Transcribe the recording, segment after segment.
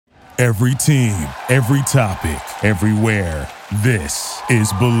Every team, every topic, everywhere. This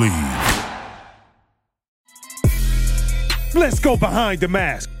is Believe. Let's go behind the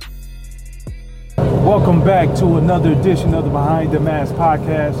mask. Welcome back to another edition of the Behind the Mask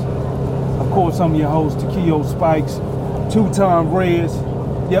podcast. Of course, I'm your host, Takeo Spikes, two-time Reds,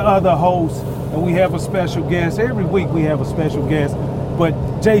 your other host, and we have a special guest. Every week we have a special guest, but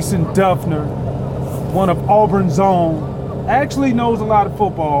Jason Dufner, one of Auburn's own, actually knows a lot of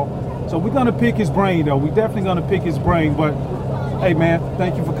football, so we're going to pick his brain, though. We're definitely going to pick his brain, but hey, man,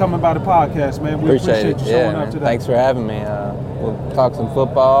 thank you for coming by the podcast, man. We appreciate you showing up today. Thanks for having me. We'll talk some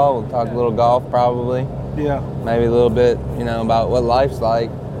football. We'll talk a little golf, probably. Yeah. Maybe a little bit, about what life's like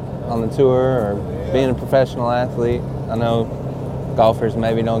on the tour or being a professional athlete. I know golfers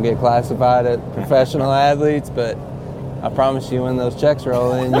maybe don't get classified as professional athletes, but I promise you when those checks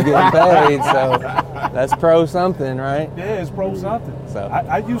roll in, you're getting paid. So that's pro something, right? Yeah, it's pro something. So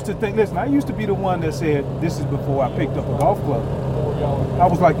I used to think, listen, I used to be the one that said, this is before I picked up a golf club. I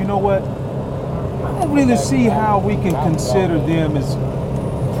was like, you know what? I don't really see how we can consider them as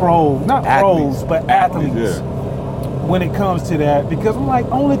pros, but athletes when it comes to that. Because I'm like,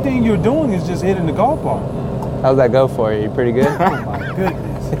 only thing you're doing is just hitting the golf ball. How'd that go for you? You pretty good? Oh my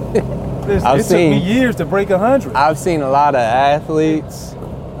goodness. It took me years to break 100. I've seen a lot of athletes,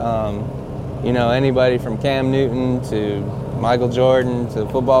 anybody from Cam Newton to Michael Jordan to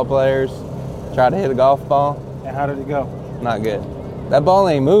football players try to hit a golf ball. And how did it go? Not good. That ball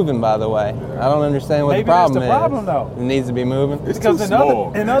ain't moving, by the way. I don't understand what the problem is. Maybe that's the problem, though. It needs to be moving. It's because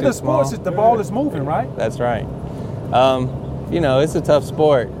in other sports, the ball is moving, right? That's right. It's a tough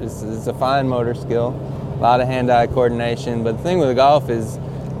sport. It's a fine motor skill, a lot of hand-eye coordination. But the thing with golf is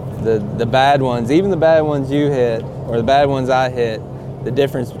the bad ones, even the bad ones you hit or the bad ones I hit, the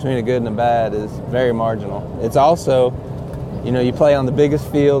difference between a good and a bad is very marginal. It's also, you play on the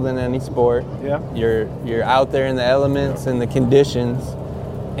biggest field in any sport. Yeah. You're out there in the elements and the conditions,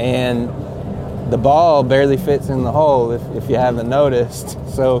 and the ball barely fits in the hole if you haven't noticed.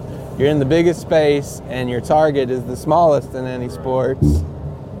 So you're in the biggest space and your target is the smallest in any sports.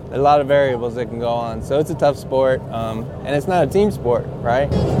 There are a lot of variables that can go on. So it's a tough sport, and it's not a team sport, right?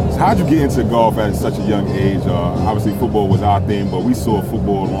 So how'd you get into golf at such a young age? Obviously football was our thing, but we saw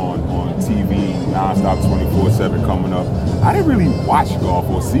football on TV nonstop 24/7 coming up. I didn't really watch golf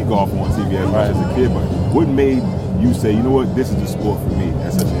or see golf on TV as much as a kid, but what made you say, you know what, this is the sport for me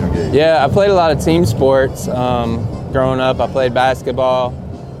at such a young age? Yeah, I played a lot of team sports. Growing up, I played basketball,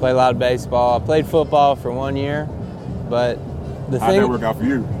 played a lot of baseball. I played football for 1 year, but how'd that work out for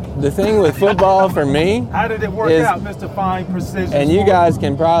you? The thing with football for me, how did it work out, Mr. Fine Precision? And you guys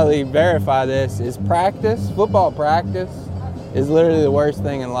can probably verify this, is practice. Football practice is literally the worst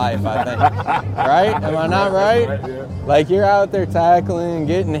thing in life, I think. Right? Am I not right? Yeah. Like, you're out there tackling,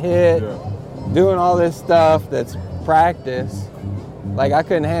 getting hit, doing all this stuff that's practice. Like, I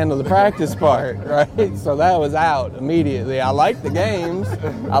couldn't handle the practice part, right? So that was out immediately. I liked the games.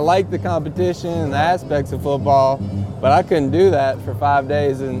 I liked the competition and the aspects of football, but I couldn't do that for 5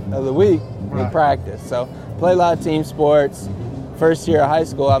 days of the week with practice. So played a lot of team sports. First year of high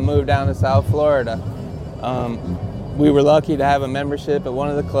school, I moved down to South Florida. We were lucky to have a membership at one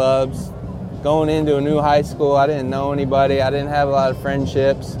of the clubs. Going into a new high school, I didn't know anybody. I didn't have a lot of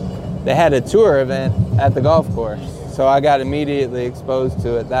friendships. They had a tour event at the golf course, so I got immediately exposed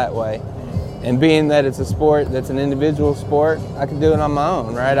to it that way. And being that it's a sport that's an individual sport, I could do it on my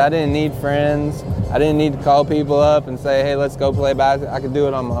own, right? I didn't need friends. I didn't need to call people up and say, hey, let's go play basketball. I could do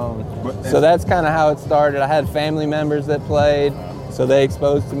it on my own. So that's kind of how it started. I had family members that played, so they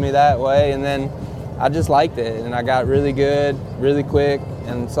exposed to me that way. And then I just liked it, and I got really good, really quick,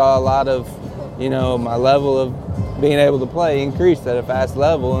 and saw a lot of, my level of being able to play increased at a fast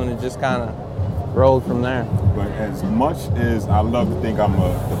level, and it just kind of rolled from there. But as much as I love to think I'm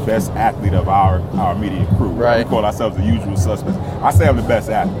the best athlete of our immediate crew, right? We call ourselves the usual suspects. I say I'm the best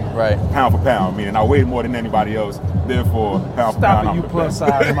athlete, right? Pound for pound, meaning I weigh more than anybody else. Therefore, pound for pound, I'm you plus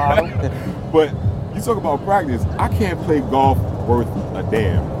size model. But you talk about practice. I can't play golf worth a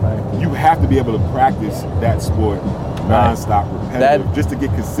damn. Right. You have to be able to practice that sport nonstop, repetitive, just to get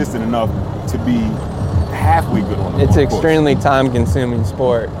consistent enough to be halfway good on the It's course. Extremely time-consuming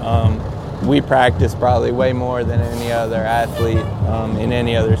sport. We practice probably way more than any other athlete in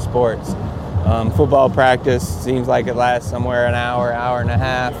any other sports. Football practice seems like it lasts somewhere an hour, hour and a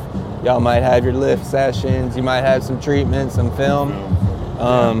half. Y'all might have your lift sessions. You might have some treatment, some film.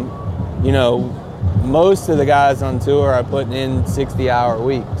 Most of the guys on tour are putting in 60-hour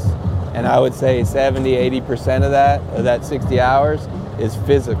weeks. And I would say 70-80% of that 60 hours is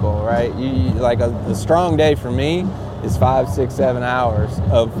physical, right? The strong day for me is 5, 6, 7 hours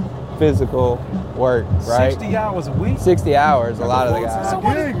of physical work, right? 60 hours a week? 60 hours, a lot of the guys. So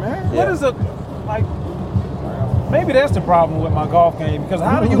what is, man. what is a, like, maybe that's the problem with my golf game, because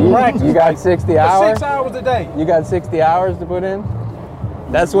how do you practice? You got 60 for hours? 6 hours a day. You got 60 hours to put in?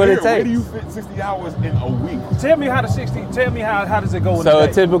 That's what it takes. Where do you fit 60 hours in a week? Tell me how does it go in So a a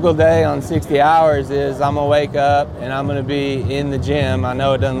day? typical day on 60 hours is I'm gonna wake up and I'm gonna be in the gym. I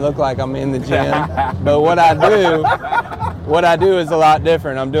know it doesn't look like I'm in the gym, but what I do is a lot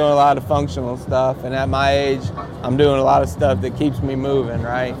different. I'm doing a lot of functional stuff, and at my age, I'm doing a lot of stuff that keeps me moving,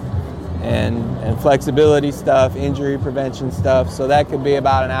 right? And flexibility stuff, injury prevention stuff. So that could be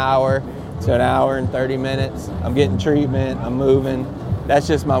about an hour to an hour and 30 minutes. I'm getting treatment, I'm moving. That's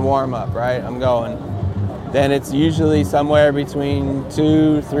just my warm up, right? I'm going. Then it's usually somewhere between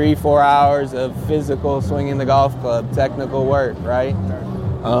 2, 3, 4 hours of physical swinging the golf club, technical work, right?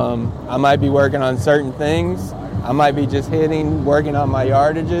 I might be working on certain things. I might be just working on my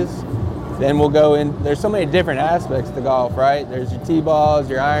yardages. Then we'll go in. There's so many different aspects to golf, right? There's your tee balls,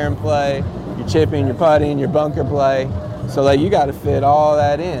 your iron play, your chipping, your putting, your bunker play. So like you got to fit all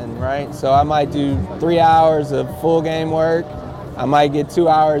that in, right? So I might do 3 hours of full game work. I might get 2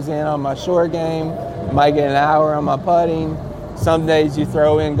 hours in on my short game. I might get an hour on my putting. Some days you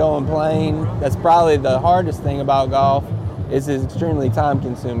throw in going playing. That's probably the hardest thing about golf. Is it's extremely time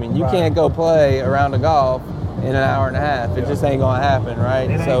consuming. You can't go play around a golf in an hour and a half. It just ain't gonna happen, right?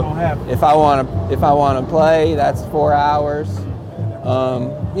 It ain't gonna happen. If I want to play, that's 4 hours.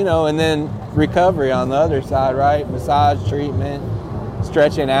 And then recovery on the other side, right? Massage treatment,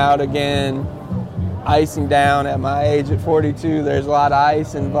 stretching out again, icing down. At my age at 42, there's a lot of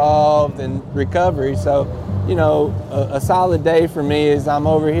ice involved and recovery. So, a solid day for me is I'm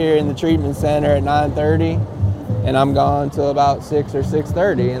over here in the treatment center at 9:30, and I'm gone till about 6 or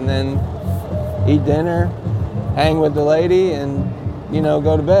 6:30, and then eat dinner, hang with the lady, and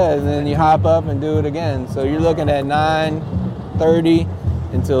go to bed, and then you hop up and do it again. So you're looking at 9:30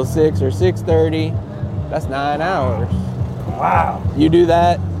 until 6 or 6:30. That's 9 hours. Wow. You do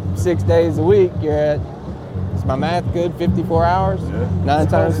that 6 days a week, you're at, is my math good, 54 hours? Yeah. 9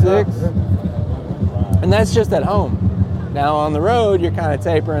 times 6? And that's just at home. Now on the road, you're kind of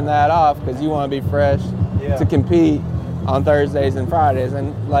tapering that off because you want to be fresh to compete on Thursdays and Fridays.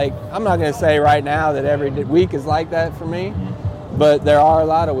 And I'm not going to say right now that every week is like that for me, but there are a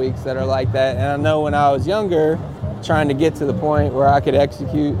lot of weeks that are like that. And I know when I was younger, trying to get to the point where I could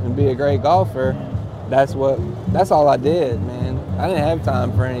execute and be a great golfer, that's all I did, man. I didn't have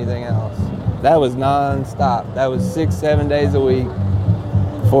time for anything else. That was non-stop. That was 6-7 days a week,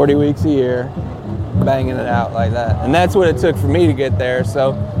 40 weeks a year, banging it out like that. And that's what it took for me to get there.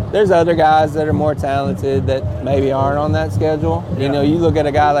 So there's other guys that are more talented that maybe aren't on that schedule. Yeah. You look at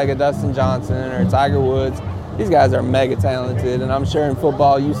a guy like a Dustin Johnson or Tiger Woods, these guys are mega talented, and I'm sure in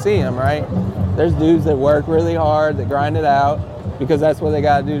football you see them, right? There's dudes that work really hard, that grind it out because that's what they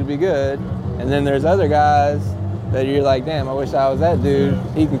got to do to be good. And then there's other guys that you're like, damn, I wish I was that dude.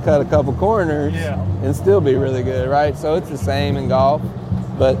 He can cut a couple corners and still be really good, right? So it's the same in golf,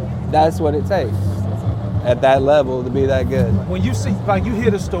 but that's what it takes at that level to be that good. When you see, you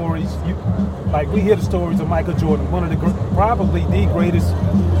hear the stories, we hear the stories of Michael Jordan, one of probably the greatest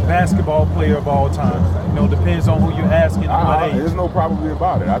basketball player of all time. Depends on who you're asking. There's no probably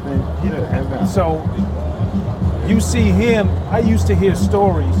about it. I think, hands down. So you see him. I used to hear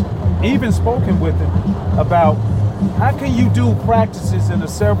stories, even spoken with him, about how can you do practices in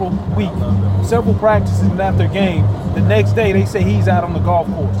several practices after a game. The next day they say he's out on the golf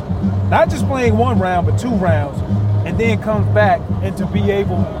course, not just playing one round but 2 rounds, and then comes back and to be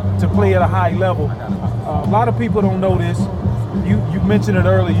able to play at a high level. A lot of people don't know this. You mentioned it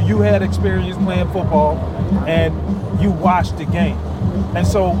earlier. You had experience playing football, and you watched the game. And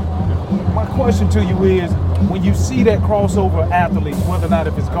so my question to you is, when you see that crossover athletes, whether or not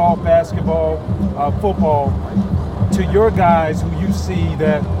if it's golf, basketball, football, to your guys who you see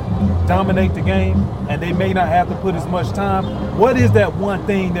that dominate the game and they may not have to put as much time, what is that one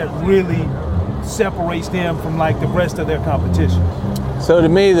thing that really separates them from the rest of their competition? So to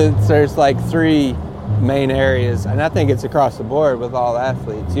me, there's 3 main areas, and I think it's across the board with all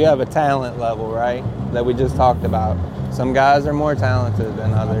athletes. You have a talent level, right, that we just talked about. Some guys are more talented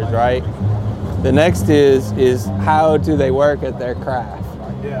than others, right? The next is how do they work at their craft?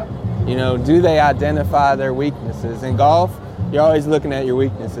 Yeah. Do they identify their weaknesses? In golf, you're always looking at your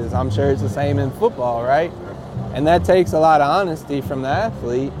weaknesses. I'm sure it's the same in football, right? And that takes a lot of honesty from the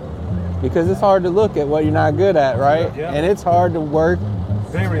athlete because it's hard to look at what you're not good at, right? Yeah. And it's hard to work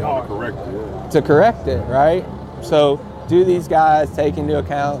very hard to correct it, right? So do these guys take into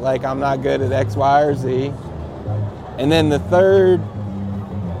account I'm not good at X, Y, or Z? And then the third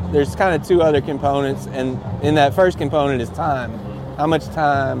there's kind of two other components, and in that first component is time. How much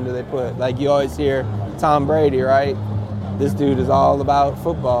time do they put? Like you always hear Tom Brady, right? This dude is all about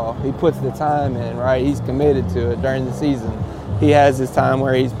football. He puts the time in, right? He's committed to it during the season. He has his time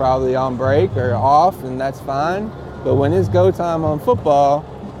where he's probably on break or off, and that's fine. But when it's go time on football,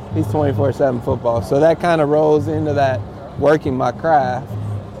 he's 24/7 football. So that kind of rolls into that working my craft.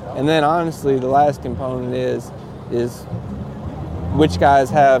 And then honestly, the last component is which guys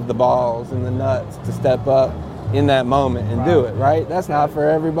have the balls and the nuts to step up in that moment and do it, right? That's not for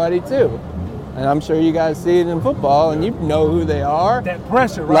everybody too. And I'm sure you guys see it in football, and you know who they are. That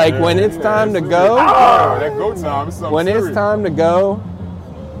pressure, right? Like when it's time to go. That go time is something When serious. it's time to go,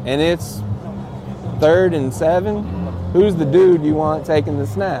 and it's 3rd and 7, who's the dude you want taking the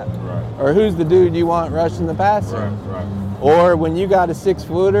snap? Right. Or who's the dude you want rushing the passer? Right. Or when you got a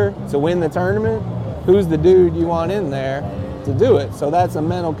 6-footer to win the tournament, who's the dude you want in there to do it? So that's a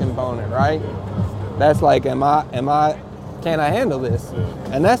mental component, right? That's like, can I handle this?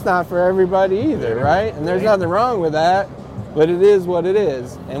 And that's not for everybody either, right? And there's nothing wrong with that, but it is what it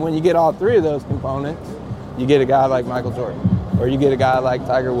is. And when you get all three of those components, you get a guy like Michael Jordan, or you get a guy like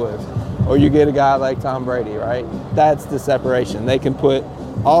Tiger Woods, or you get a guy like Tom Brady, right? That's the separation. They can put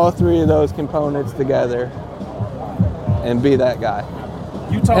all three of those components together and be that guy.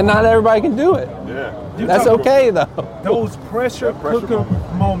 And not everybody can do it. Yeah. That's okay, though. Those pressure cooker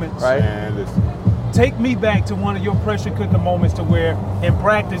moments. Right. And listen, Take me back to one of your pressure cooker moments to where in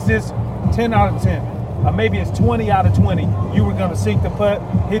practice it's 10 out of 10. Or maybe it's 20 out of 20. You were going to sink the putt,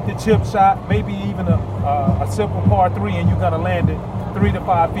 hit the chip shot, maybe even a simple par 3, and you're going to land it 3 to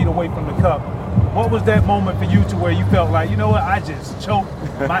 5 feet away from the cup. What was that moment for you to where you felt like, you know what, I just choked,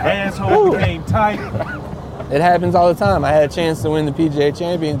 my asshole became tight? It happens all the time. I had a chance to win the PGA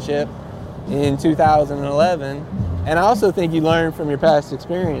Championship in 2011, and I also think you learn from your past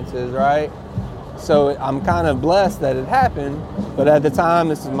experiences, right? So I'm kind of blessed that it happened, but at the time,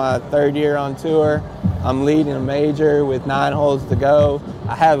 this is my 3rd year on tour. I'm leading a major with 9 holes to go.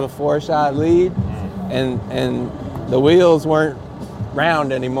 I have a 4-shot lead, and the wheels weren't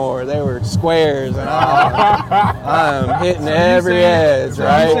round anymore. They were squares, and I'm hitting every edge,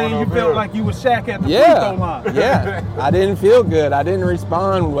 right? You saying you felt like you were Shaq at the free throw line? Yeah. I didn't feel good. I didn't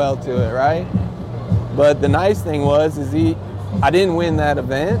respond well to it, right? But the nice thing was, I didn't win that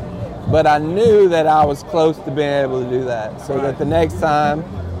event, but I knew that I was close to being able to do that. So that the next time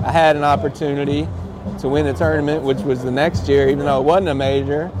I had an opportunity to win a tournament, which was the next year, even though it wasn't a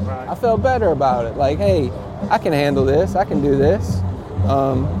major, I felt better about it. Like, hey, I can handle this. I can do this.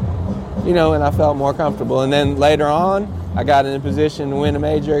 And I felt more comfortable. And then later on, I got in a position to win a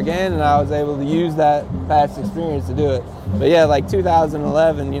major again, and I was able to use that past experience to do it. But yeah, like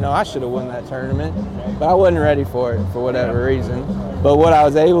 2011, I should have won that tournament, but I wasn't ready for it for whatever reason. But what I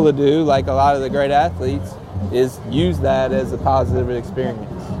was able to do, like a lot of the great athletes, is use that as a positive experience,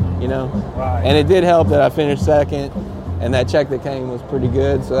 Right. And it did help that I finished 2nd, and that check that came was pretty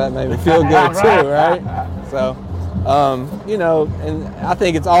good, so that made me feel good too, right? So, and I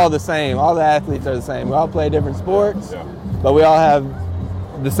think it's all the same. All the athletes are the same. We all play different sports, but we all have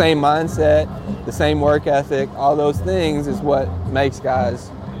the same mindset, the same work ethic. All those things is what makes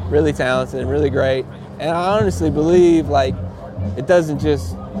guys really talented and really great. And I honestly believe, like, it doesn't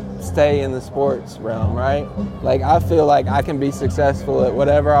just stay in the sports realm, right? Like, I feel like I can be successful at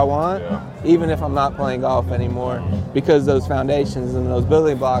whatever I want, even if I'm not playing golf anymore, because those foundations and those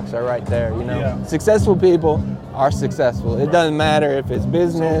building blocks are right there, Successful people are successful. It doesn't matter if it's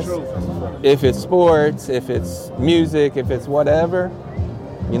business, if it's sports, if it's music, if it's whatever,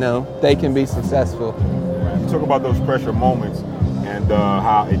 they can be successful. talk about those pressure moments and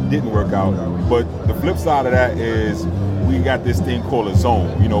how it didn't work out. But the flip side of that is we got this thing called a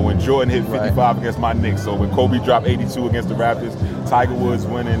zone. You know, when Jordan hit 55 against my Knicks, so when Kobe dropped 82 against the Raptors, Tiger Woods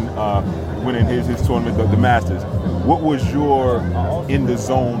winning his tournament, the Masters. What was your in the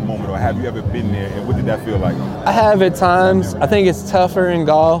zone moment, or have you ever been there, and what did that feel like? I have at times. I think it's tougher in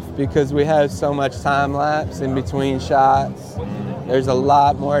golf because we have so much time lapse in between shots. There's a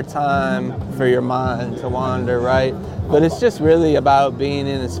lot more time for your mind to wander, right? But it's just really about being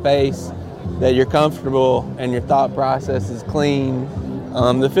in a space that you're comfortable and your thought process is clean.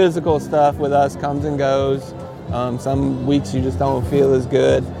 The physical stuff with us comes and goes. Some weeks you just don't feel as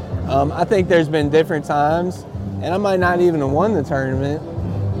good. I think there's been different times, and I might not even have won the tournament,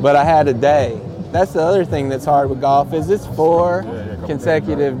 but I had a day. That's the other thing that's hard with golf is it's 4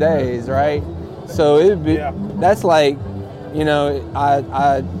 consecutive days, right? So it'd be that's like, you know,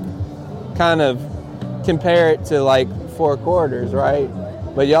 I kind of compare it to like 4 quarters, right?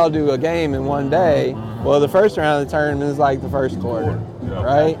 But y'all do a game in one day. Well, the first round of the tournament is like the first quarter.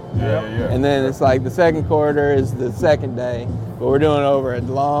 right? Yeah. And then it's like the second quarter is the second day, but we're doing it over a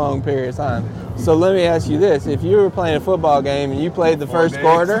long period of time. So let me ask you this. If you were playing a football game and you played the first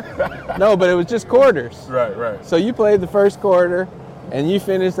quarter, no, but it was just quarters. Right. So you played the first quarter and you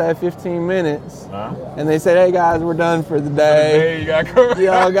finished that 15 minutes, and they said, hey guys, we're done for the day.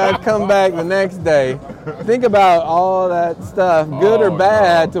 Y'all got to come back the next day. Think about all that stuff, good or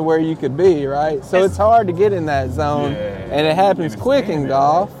bad, to where you could be, right? So it's hard to get in that zone, and it happens quick in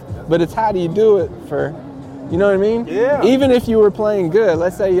golf, but it's how do you do it for, you know what I mean? Yeah. Even if you were playing good,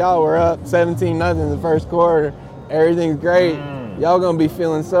 let's say y'all were up 17-0 in the first quarter, everything's great. Y'all gonna be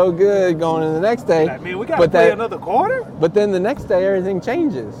feeling so good going into the next day. Like, man, we gotta play another quarter? But then the next day, everything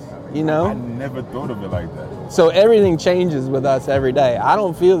changes, you know? I never thought of it like that. So everything changes with us every day. I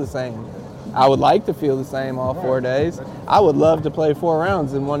don't feel the same. I would like to feel the same all 4 days. I would love to play 4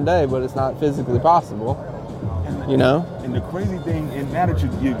 rounds in one day, but it's not physically possible, you know? And the crazy thing, and now that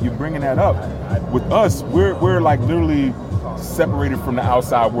you're bringing that up, with us, we're like literally separated from the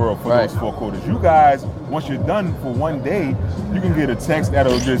outside world for those 4 quarters. You guys, once you're done for one day, you can get a text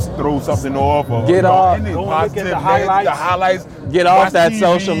that'll just throw something off. Or Get off. Go look at the highlights. Get off that TV.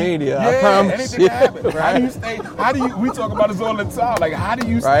 social media. I promise anything you. happen. We talk about this all the time. Like, how do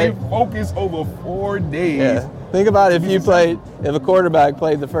you stay focused over 4 days? Yeah. Think about if a quarterback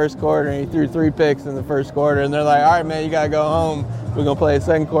played the first quarter and he threw 3 picks in the first quarter, and they're like, all right, man, you got to go home. We're going to play the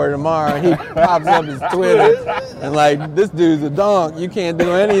second quarter tomorrow. And he pops up his Twitter and, like, this dude's a donk. You can't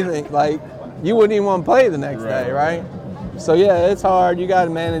do anything. Like, you wouldn't even want to play the next day, right? So, yeah, it's hard. You got to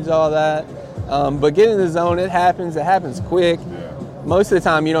manage all that. But get in the zone. It happens quick. Most of the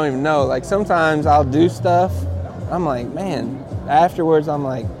time, you don't even know. Like, sometimes I'll do stuff. I'm like, man, afterwards, I'm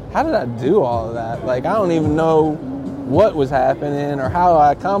like, how did I do all of that? Like, I don't even know what was happening or how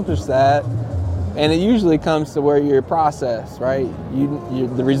I accomplished that. And it usually comes to where you're processed, right?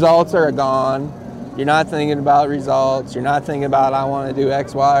 The results are gone. You're not thinking about results. You're not thinking about, I want to do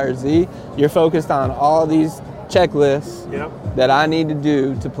X, Y, or Z. You're focused on all these checklists that I need to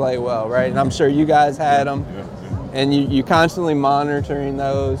do to play well, right? And I'm sure you guys had them. And you're constantly monitoring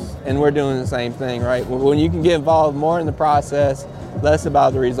those. And we're doing the same thing, right? When you can get involved more in the process, less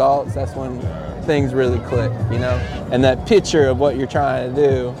about the results, that's when things really click, you know? And that picture of what you're trying to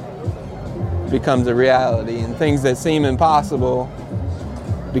do becomes a reality, and things that seem impossible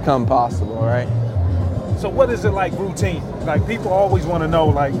become possible, right? So what is it like routine? Like, people always want to know,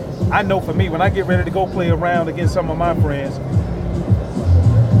 like, I know for me, when I get ready to go play a round against some of my friends,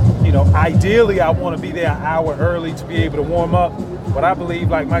 you know, ideally I want to be there an hour early to be able to warm up, but I believe,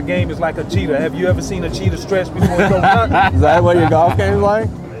 like, my game is like a cheetah. Have you ever seen a cheetah stretch before it goes nuts? Is that what your golf game is like?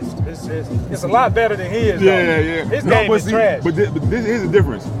 It's a lot better than his, though. Yeah. His game is trash. But here's the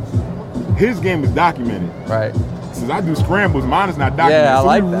difference. His game is documented. Right. Since I do scrambles, mine is not documented. Yeah, I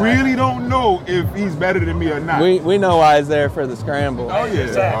like we that. really don't know if he's better than me or not. We know why he's there for the scramble. Oh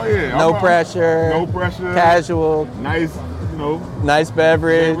yeah. No pressure. No pressure. Casual. Nice, you know. Nice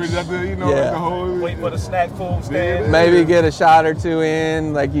beverage. The whole. Wait for the snack food stand. Maybe get a shot or 2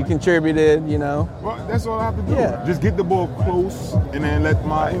 in, like you contributed, you know. Well, that's all I have to do. Yeah. Just get the ball close, and then let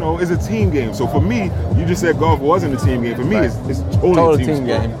my, it's a team game. So for me, you just said golf wasn't a team game. For me, it's totally a team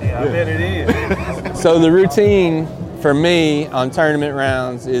game. Yeah, I bet it is. So the routine for me on tournament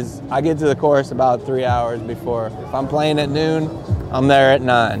rounds is I get to the course about 3 hours before. If I'm playing at noon, I'm there at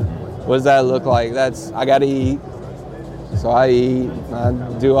 9. What does that look like? I got to eat. So I eat, I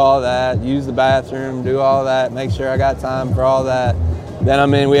do all that, use the bathroom, do all that, make sure I got time for all that.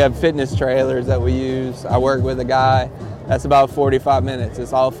 Then we have fitness trailers that we use. I work with a guy. That's about 45 minutes.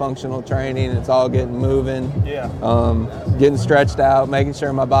 It's all functional training. It's all getting moving. Yeah. Getting stretched out, making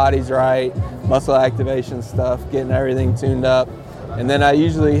sure my body's right, muscle activation stuff, getting everything tuned up. And then I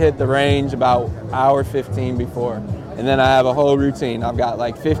usually hit the range about hour 15 before. And then I have a whole routine. I've got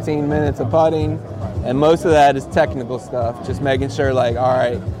like 15 minutes of putting, and most of that is technical stuff, just making sure, like, all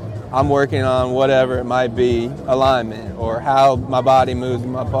right, I'm working on whatever it might be, alignment or how my body moves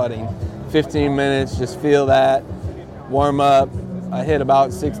in my putting. 15 minutes, just feel that, warm up. I hit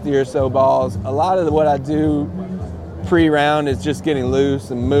about 60 or so balls. A lot of what I do pre-round is just getting loose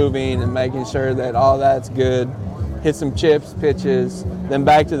and moving and making sure that all that's good. Hit some chips, pitches, then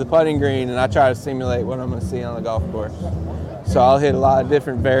back to the putting green, and I try to simulate what I'm going to see on the golf course. So I'll hit a lot of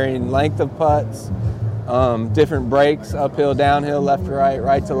different varying length of putts, different breaks, uphill, downhill, left to right,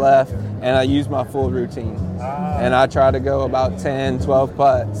 right to left, and I use my full routine. And I try to go about 10, 12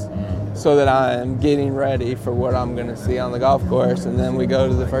 putts so that I am getting ready for what I'm going to see on the golf course, and then we go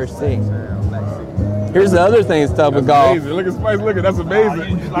to the first tee. Here's the other thing that's tough with golf. Amazing. Look at Spice looking. That's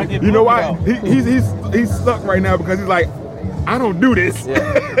amazing. Like you know why? He's stuck right now because he's like, I don't do this.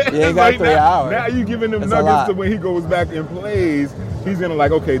 Yeah. You ain't got 3 hours. Now you giving him That's a lot. nuggets to when he goes back and plays, he's gonna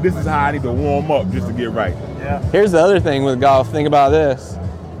like, okay, this is how I need to warm up just to get right. Yeah. Here's the other thing with golf. Think about this.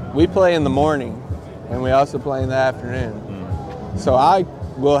 We play in the morning, and we also play in the afternoon. So I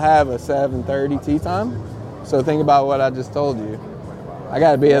will have a 7:30 tee time. So think about what I just told you. I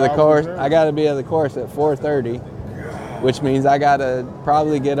got to be at the course. I got to be at the course at 4:30, which means I got to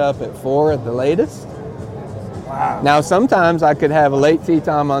probably get up at 4 at the latest. Wow. Now, sometimes I could have a late tee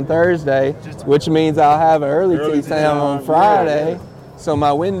time on Thursday, which means I'll have an early tee time on Friday. So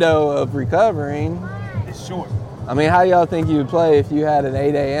my window of recovering, It's short. I mean, how y'all think you would play if you had an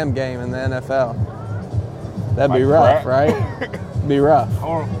 8 a.m. game in the NFL? That'd be rough, right? Be rough.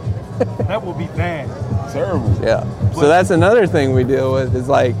 Horrible. That would be bad. Terrible. Yeah. So that's another thing we deal with is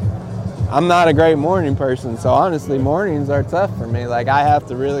like, I'm not a great morning person. So honestly, mornings are tough for me. Like I have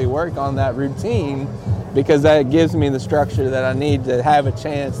to really work on that routine because that gives me the structure that I need to have a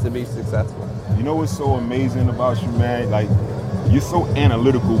chance to be successful. You know what's so amazing about you, man? Like, you're so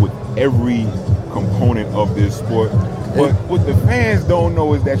analytical with every component of this sport. But what the fans don't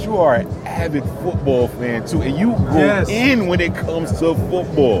know is that you are an avid football fan too, and you go in when it comes to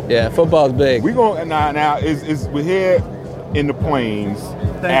football. Yeah, football's big. We going now is we're here in the Plains.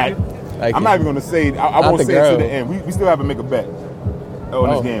 Thank you. I'm not even gonna say. I won't say it to the end. We still have to make a bet on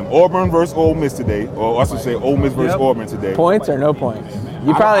this game. Auburn versus Ole Miss today, or I should say Ole Miss versus Auburn today. Points or no points?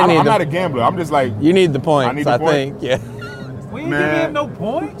 You probably need. I'm not a gambler. I'm just like. You need the points. I need the think. Yeah. We ain't giving no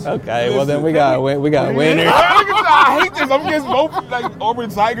points. Okay, well then we got winners. I hate this. I'm against both like Auburn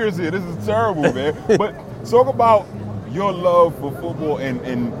Tigers here. This is terrible, man. But talk about your love for football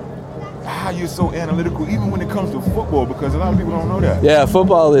and how you're so analytical, even when it comes to football, because a lot of people don't know that. Yeah,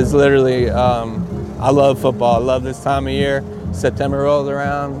 football is literally. I love football. I love this time of year. September rolls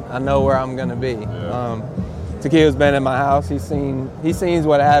around. I know where I'm gonna be. Yeah. Taquilla's been in my house. He's seen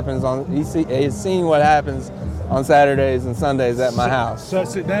what happens he's seen what happens on Saturdays and Sundays at my house.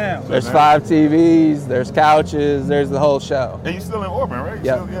 Shuts it down. There's 5 TVs, there's couches, there's the whole show. And you're still in Auburn, right?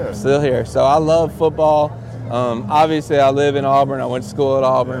 Yeah, still here. So I love football. Obviously, I live in Auburn. I went to school at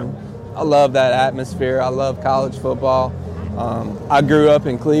Auburn. I love that atmosphere. I love college football. I grew up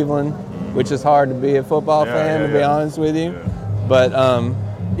in Cleveland, which is hard to be a football fan, to be honest with you. But,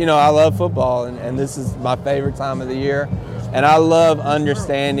 I love football, and this is my favorite time of the year. And I love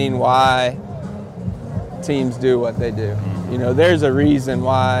understanding why teams do what they do. There's a reason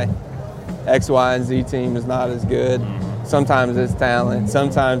why X, Y, and Z team is not as good. Sometimes it's talent,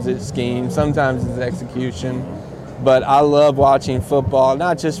 sometimes it's scheme, sometimes it's execution. But I love watching football,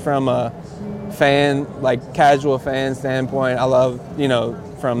 not just from a fan, like casual fan standpoint. I love,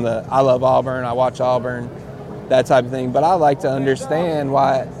 I love Auburn, I watch Auburn, that type of thing. But I like to understand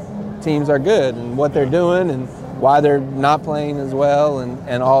why teams are good and what they're doing and why they're not playing as well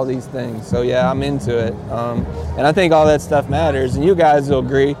and all these things. So, yeah, I'm into it. And I think all that stuff matters. And you guys will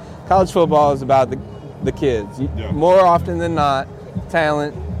agree, college football is about the kids. More often than not,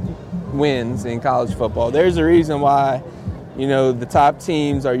 talent wins in college football. There's a reason why, the top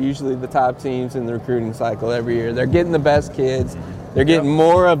teams are usually the top teams in the recruiting cycle every year. They're getting the best kids. They're getting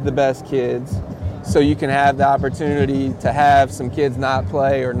more of the best kids so you can have the opportunity to have some kids not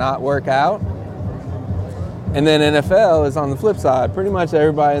play or not work out. And then NFL is on the flip side. Pretty much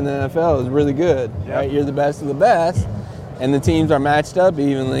everybody in the NFL is really good, right? You're the best of the best, and the teams are matched up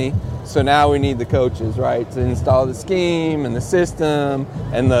evenly. So now we need the coaches, right, to install the scheme and the system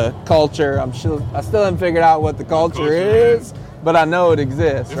and the culture. I still haven't figured out what the culture is, but I know it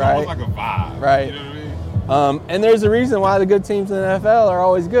exists, right? It's almost like a vibe, right? You know what I mean? And there's a reason why the good teams in the NFL are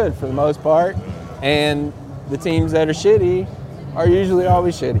always good for the most part, and the teams that are shitty are usually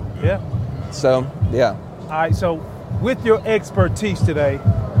always shitty. Yeah. So, yeah. All right, so with your expertise today,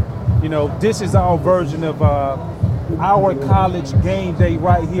 this is our version of our college game day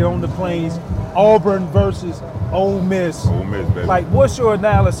right here on the Plains, Auburn versus Ole Miss. Ole Miss, baby. Like, what's your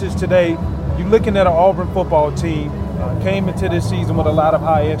analysis today? You're looking at an Auburn football team, came into this season with a lot of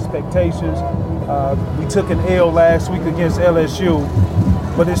high expectations. We took an L last week against LSU,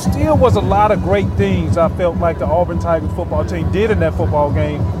 but it still was a lot of great things I felt like the Auburn Tigers football team did in that football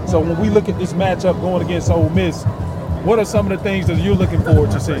game. So when we look at this matchup going against Ole Miss, what are some of the things that you're looking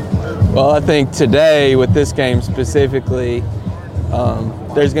forward to seeing? Well, I think today with this game specifically,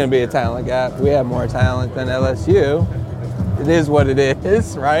 there's going to be a talent gap. We have more talent than LSU. It is what it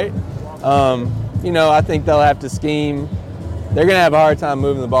is, right? I think they'll have to scheme. They're going to have a hard time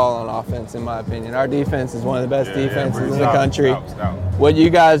moving the ball on offense, in my opinion. Our defense is one of the best defenses in the country. What you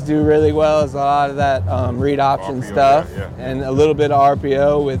guys do really well is a lot of that read option RPO, stuff and a little bit of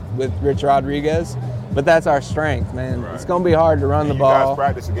RPO with Rich Rodriguez. But that's our strength, man. Right. It's going to be hard to run the You ball. guys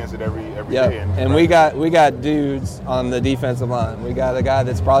practice against it every Yep. day. And we got dudes on the defensive line. We got a guy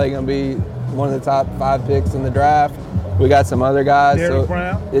that's probably going to be one of the top 5 picks in the draft. We got some other guys. Derrick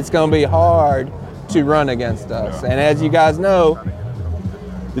Brown. It's going to be hard to run against us. And as you guys know,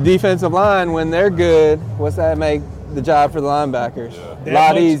 the defensive line, when they're good, what's that make the job for the linebackers? A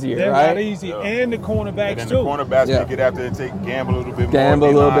lot easier, they're right? a lot easier. And the cornerbacks, And then too. the cornerbacks Yeah. can get after and gamble a little bit Gamble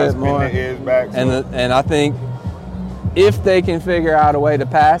a more. little bit spin more. their ears back. So. And I think if they can figure out a way to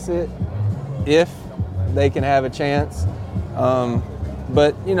pass it, if they can have a chance.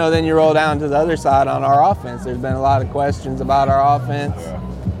 But, then you roll down to the other side on our offense. There's been a lot of questions about our offense.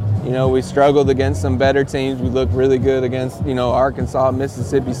 Yeah. We struggled against some better teams. We looked really good against, Arkansas,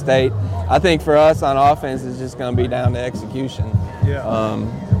 Mississippi State. I think for us on offense, it's just going to be down to execution. Yeah.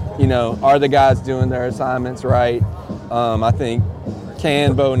 Are the guys doing their assignments right? I think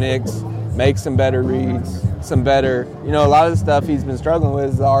can Bo Nix make some better reads, some better, a lot of the stuff he's been struggling with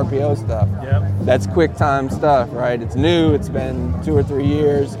is the RPO stuff. Yep. That's quick time stuff, right? It's new. It's been 2 or 3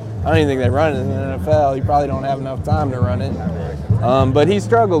 years. I don't even think they run it in the NFL. You probably don't have enough time to run it. But he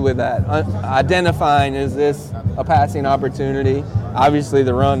struggled with that, identifying, is this a passing opportunity? Obviously,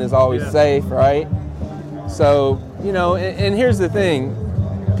 the run is always safe, right? So, and here's the thing.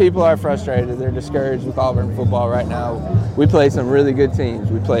 People are frustrated. They're discouraged with Auburn football right now. We play some really good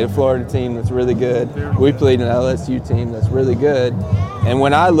teams. We played a Florida team that's really good. We played an LSU team that's really good. And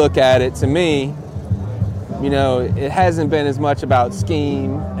when I look at it, to me, it hasn't been as much about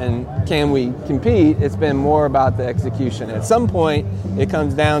scheme and can we compete. It's been more about the execution. At some point, it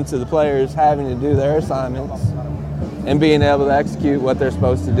comes down to the players having to do their assignments and being able to execute what they're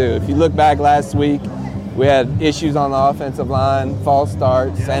supposed to do. If you look back last week, we had issues on the offensive line, false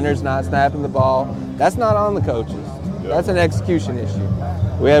starts, centers not snapping the ball. That's not on the coaches. That's an execution issue.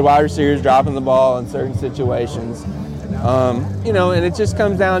 We had wide receivers dropping the ball in certain situations. And it just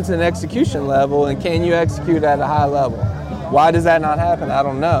comes down to an execution level, and can you execute at a high level? Why does that not happen? I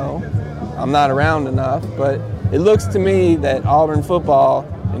don't know. I'm not around enough, but it looks to me that Auburn football,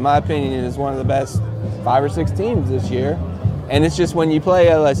 in my opinion, is one of the best 5 or 6 teams this year. And it's just when you play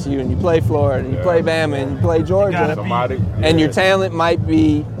LSU and you play Florida and you play Bama and you play Georgia, and your talent might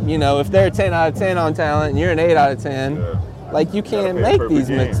be, if they're a 10 out of 10 on talent and you're an 8 out of 10, like you can't make these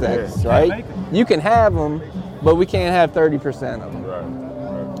mistakes, right? You can have them, but we can't have 30% of them.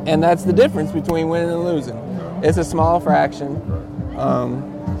 Right. And that's the difference between winning and losing. It's a small fraction.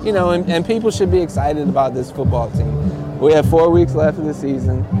 And people should be excited about this football team. We have 4 weeks left of the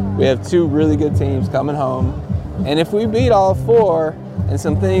season. We have 2 really good teams coming home. And if we beat all 4 and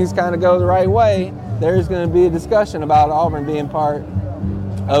some things kind of go the right way, there's going to be a discussion about Auburn being part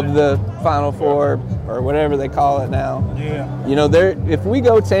of the Final Four or whatever they call it now. Yeah. If we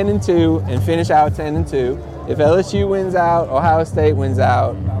go 10-2 and finish out 10-2, if LSU wins out, Ohio State wins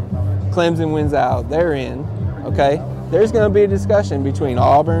out, Clemson wins out, they're in, okay? There's going to be a discussion between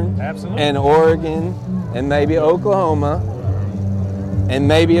Auburn and Oregon and maybe Oklahoma and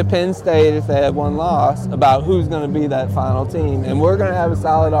maybe a Penn State if they have one loss about who's going to be that final team. And we're going to have a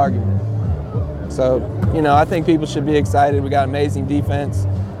solid argument. So, I think people should be excited. We got amazing defense.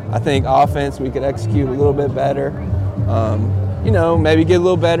 I think offense we could execute a little bit better. Maybe get a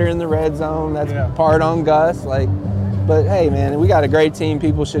little better in the red zone. That's part on Gus. But hey, man, we got a great team.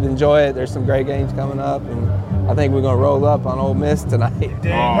 People should enjoy it. There's some great games coming up, and I think we're gonna roll up on Ole Miss tonight.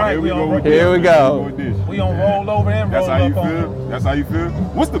 Damn right. Here we go. We gonna roll over and roll up on. That's how you feel.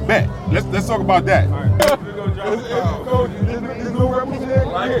 What's the bet? Let's talk about that. There's no rebels here.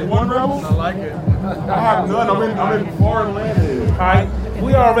 One rebel. I like it. I have none. I'm in foreign land. All right.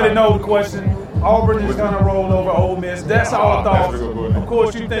 We already know the question. Auburn is going to roll over Ole Miss. That's our thoughts. Of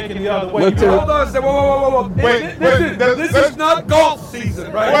course, you're thinking the other way. Hold on, whoa. This is not golf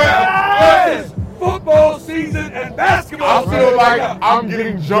season right now. This is football season and basketball season. I feel like I'm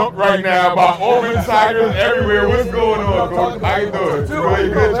getting jumped right now by Auburn Tigers everywhere. What's going on, Coach? How you doing?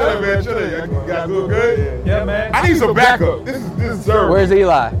 You good? Chilling. You guys doing good? Yeah, man. I need some backup. This is service. Where's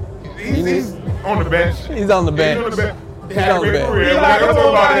Eli? He's on the bench. He's on the bench. He's on the bench. He's on the bench. Eli, come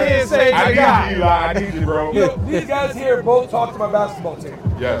on out here and say I you got need you, Eli. I need you, bro. These guys here both talk to my basketball team.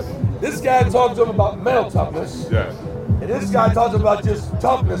 Yes. This guy talks to him about mental toughness. Yes. And this guy talks about just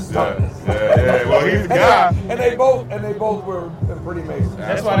toughness. Yeah. Well, he's the guy. And they both were pretty amazing.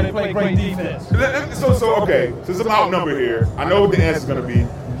 That's why they play great defense. Okay. Since I'm outnumbered here, I know what the answer's gonna be.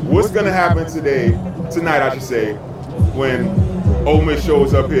 What's gonna happen tonight, I should say, when Ole Miss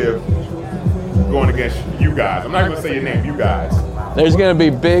shows up here going against you guys? I'm not gonna say your name, you guys. There's going to be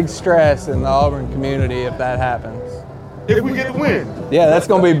big stress in the Auburn community if that happens. if we get the win. Yeah, that's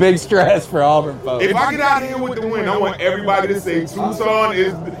going to be big stress for Auburn folks. If I get out here with the win, I want everybody to say Tucson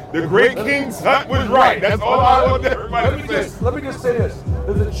is the great King Tut was right. That's all I want everybody to say. Let me just say this.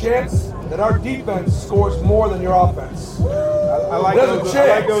 There's a chance that our defense scores more than your offense. I like There's those, a chance.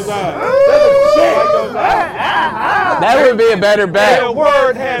 I like those odds. There's a chance. That would be a better bet. The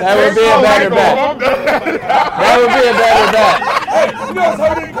word has That would be a better bet. That would be a better bet. You know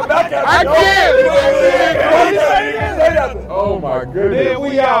how they come back at me. I can't. Oh my goodness. Yeah,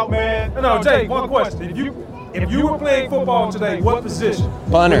 we out, man. No, Jay, one question. If you were playing football today, what position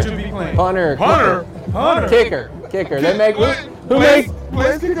Punter. would you be playing? Punter. Punter. Kicker. They make who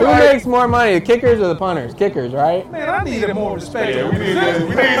makes more money, the kickers or the punters? Kickers, right? Man, I needed more respect. Yeah, we need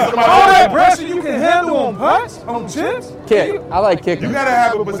All somebody. that pressure you can handle on punts, on chips. Kick. I like kicker. You gotta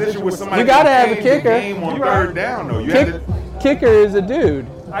have a position with somebody. You gotta that have a can change the kicker. Game on You right. third down, though. You have to. Kicker is a dude.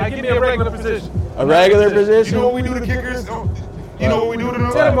 Give me a regular position. A regular position. You know what we do to kickers? You know what we do to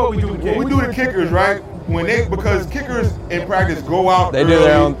them? Tell them what we do to kickers. What we do to kickers, right? Because kickers in practice go out They do early,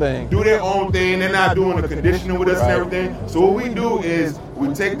 their own thing. Do their own thing. They're not doing the conditioning with us and everything. So what we do is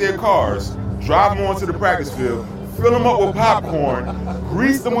we take their cars, drive them onto the practice field, fill them up with popcorn,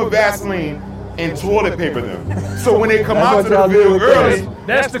 grease them with Vaseline, and toilet paper them. So when they come out to the field early,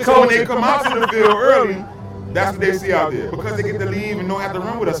 That's the so when they culture. come out to the field early, that's what they see out there. Because they get to leave and don't have to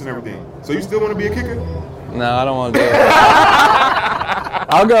run with us and everything. So you still want to be a kicker? No, I don't want to do it.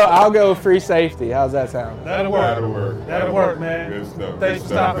 I'll go free safety. How's that sound? That'll work. That'll work, man. Good stuff. Thanks for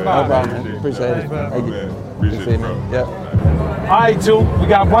Good stuff, stopping man. No by. problem, man. Appreciate it. Thanks, Thank you. Man. Good Appreciate seeing it, bro. you. Yep. All right, two. We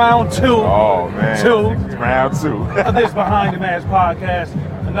got round two. Oh, man. Two. Round two. Of this Behind the Mask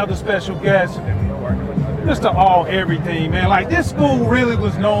podcast. Another special guest. Mr. All Everything, man. Like, this school really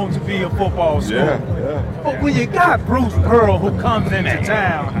was known to be a football school. Yeah. But when you got Bruce Pearl who comes into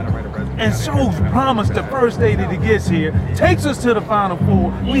town and shows promise the first day that he gets here, takes us to the Final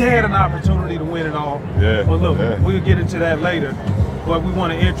Four, we had an opportunity to win it all. Yeah, But look, yeah. we'll get into that later. But we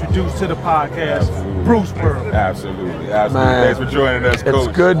want to introduce to the podcast Absolutely. Bruce Pearl. Absolutely. Man, Thanks for joining us, Coach.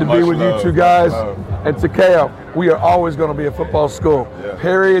 It's good to be Much with love. you two guys. Love. And Takeo, we are always going to be a football school. Yeah.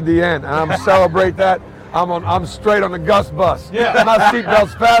 Period. The end. And I'm celebrate that. I'm straight on the Gus bus. Yeah. My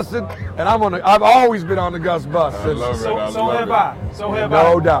seatbelt's fastened, and I've always been on the Gus bus. I love it. So love have it. I. So have I.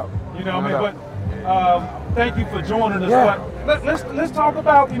 No doubt. You know what No I mean? But thank you for joining us. Yeah. But let's talk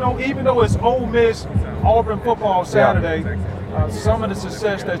about, even though it's Ole Miss Auburn football Saturday, some of the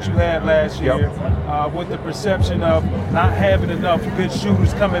success that you had last year with the perception of not having enough good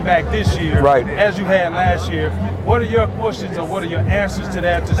shooters coming back this year, Right. as you had last year. What are your questions or what are your answers to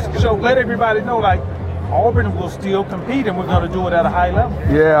that to let everybody know, like, Auburn will still compete and we're going to do it at a high level?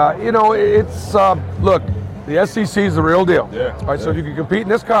 Yeah, it's look, the SEC is the real deal. Yeah. All right, so if you can compete in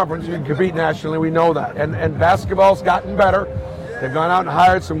this conference, you can compete nationally. We know that, and basketball's gotten better. They've gone out and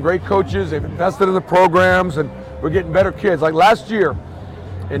hired some great coaches. They've invested in the programs, and we're getting better kids. Like last year,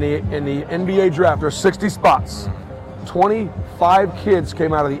 in the NBA draft, there were 60 spots. 25 kids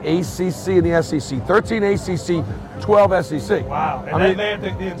came out of the ACC and the SEC. 13 ACC, 12 SEC. Wow. And I they mean, led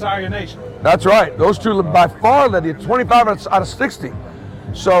the entire nation. that's right. Those two by far led the 25 out of 60.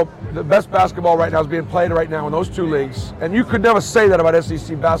 So the best basketball right now is being played right now in those two leagues. And you could never say that about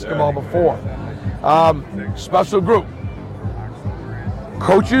SEC basketball before. Special group.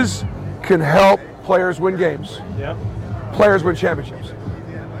 Coaches can help players win games. Yep. Players win championships.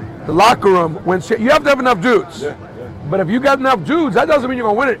 The locker room wins. You have to have enough dudes. But if you got enough dudes, that doesn't mean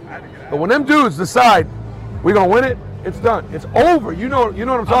you're going to win it. But when them dudes decide we're going to win it, it's done. It's over. You know what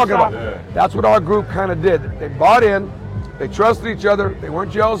I'm talking about. That's what our group kind of did. They bought in. They trusted each other. They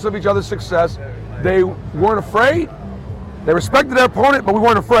weren't jealous of each other's success. They weren't afraid. They respected their opponent, but we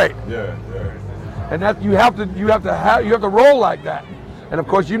weren't afraid. Yeah. And that you have to roll like that. And of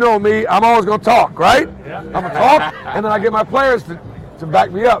course, you know me, I'm always going to talk, right? I'm going to talk, and then I get my players to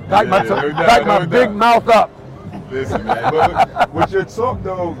back me up, back my big mouth up. Listen, man. But with your talk,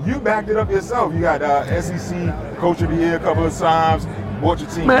 though, you backed it up yourself. You got SEC Coach of the Year a couple of times. Brought your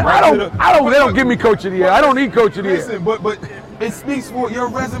team. Man, they don't give me Coach of the Year. I don't need Coach of the Year. Listen, but it speaks for your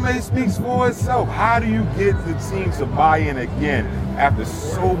resume. Speaks for itself. How do you get the team to buy in again after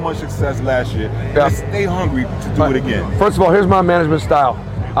so much success last year and stay hungry to do it again? First of all, here's my management style.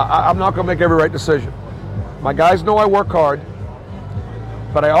 I'm not going to make every right decision. My guys know I work hard,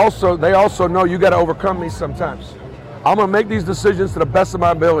 but they also know you got to overcome me sometimes. I'm going to make these decisions to the best of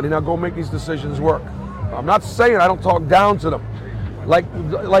my ability. Now go make these decisions work. I'm not saying I don't talk down to them. Like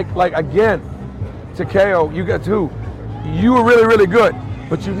again, Takeo, you got two. You were really, really good,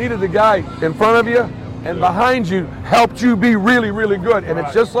 but you needed the guy in front of you and behind you helped you be really, really good. And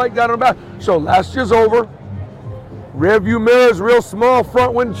it's just like that on the back. So last year's over. Rear view mirrors real small,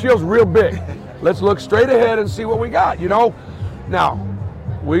 front windshields real big. Let's look straight ahead and see what we got, you know? Now,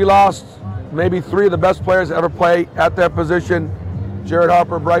 we lost maybe 3 of the best players to ever play at that position. Jared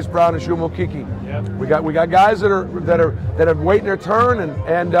Harper, Bryce Brown, and Shuma Okeke. Yep. We got guys that are waiting their turn,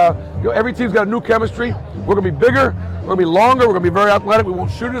 and you know, every team's got a new chemistry. We're gonna be bigger, we're gonna be longer, we're gonna be very athletic. We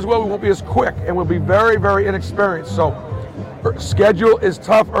won't shoot as well, we won't be as quick, and we'll be very, very inexperienced. So, schedule is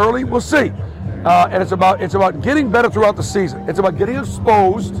tough early. We'll see, and it's about getting better throughout the season. It's about getting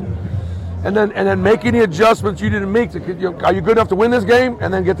exposed. And then making the adjustments you didn't make. Are you good enough to win this game?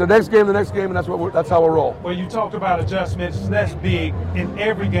 And then get the next game, and that's how we'll roll. Well, you talked about adjustments. That's big in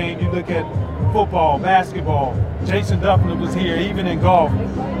every game. You look at football, basketball. Jason Duffner was here, even in golf.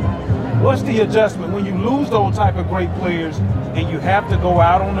 What's the adjustment when you lose those type of great players and you have to go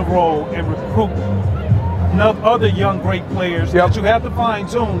out on the road and recruit other young great players that you have to fine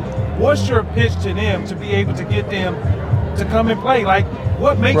tune? What's your pitch to them to be able to get them to come and play? Like,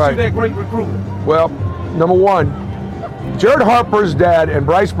 what makes you that great recruit? Well, number one, Jared Harper's dad and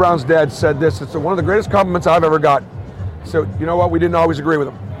Bryce Brown's dad said this. It's one of the greatest compliments I've ever gotten. So, you know what? We didn't always agree with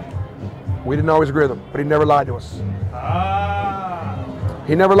him. But he never lied to us.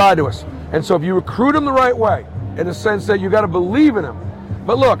 He never lied to us. And so if you recruit him the right way, in the sense that you got to believe in him.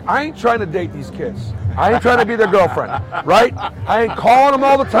 But look, I ain't trying to date these kids. I ain't trying to be their girlfriend, right? I ain't calling them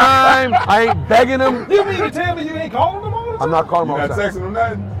all the time. I ain't begging them. You mean to tell me you ain't calling them all the time? I'm not calling them all the time. You're not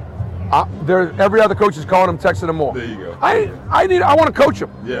texting them nothing? Every other coach is calling them, texting them more. There you go. I want to coach them.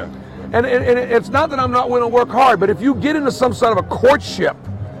 Yeah. And it's not that I'm not willing to work hard, but if you get into some sort of a courtship,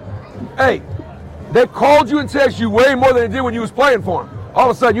 hey, they called you and texted you way more than they did when you was playing for them. All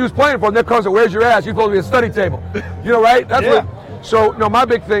of a sudden, you was playing for them, there comes a, where's your ass? You're supposed to be at a study table. You know, right? That's what. So, no, my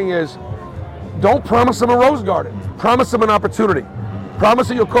big thing is, don't promise them a rose garden. Promise them an opportunity. Promise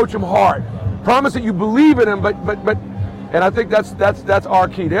that you'll coach them hard. Promise that you believe in them, but and I think that's our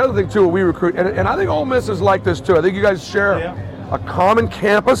key. The other thing too, we recruit, and I think Ole Miss is like this too. I think you guys share a common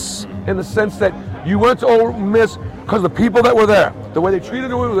campus in the sense that you went to Ole Miss because of the people that were there, the way they treated you,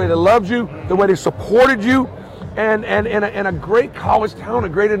 the way they loved you, the way they supported you, and a great college town, a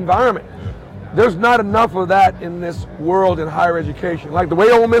great environment. There's not enough of that in this world in higher education. Like the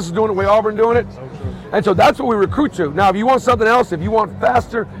way Ole Miss is doing it, the way Auburn doing it. And so that's what we recruit to. Now, if you want something else, if you want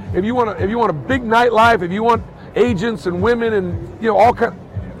faster, if you want a big nightlife, if you want agents and women and all kind,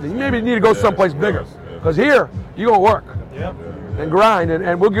 you maybe need to go someplace bigger. Because here, you're gonna work and grind,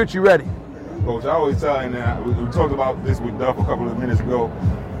 and we'll get you ready. Coach, I always tell you, and we talked about this with Duff a couple of minutes ago.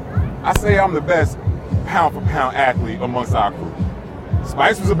 I say I'm the best pound for pound athlete amongst our crew.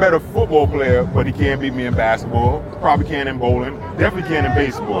 Spice was a better football player, but he can't beat me in basketball. Probably can in bowling. Definitely can in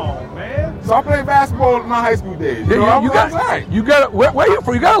baseball. Oh, man. So I played basketball in my high school days. You got where you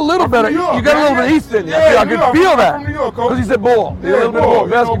from? You got a little bit of York, you got a little bit of East in you. Yeah, I can feel that. I'm from New York, Coach. Because he said ball. Yeah, A little bit of ball.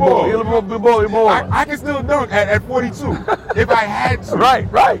 Basketball. ball. A little bit of ball. I can still dunk at 42 if I had to.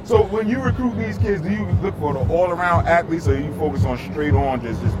 Right. So when you recruit these kids, do you look for the all-around athletes, or do you focus on straight on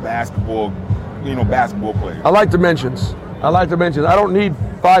just basketball, basketball players? I like dimensions. I don't need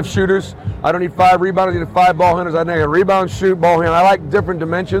 5 shooters. I don't need 5 rebounders. I need 5 ball handlers. I need a rebound, shoot, ball handler. I like different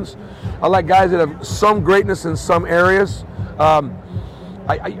dimensions. I like guys that have some greatness in some areas.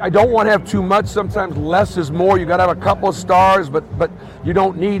 I don't want to have too much. Sometimes less is more. You got to have a couple of stars, but you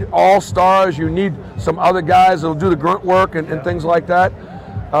don't need all stars. You need some other guys that'll do the grunt work and things like that.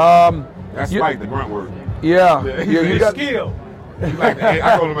 That's like the grunt work. Yeah. You got skill.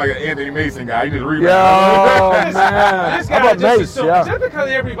 I call him like an Anthony Mason guy. He just rebounds. Yeah, man. This How guy about Mace? just because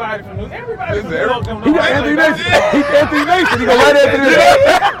everybody from New York don't He know got Anthony Mason. He's Anthony Mason. He go right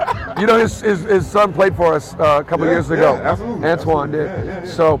Anthony Mason. His son played for us a couple years ago. Absolutely. Antoine did. Yeah.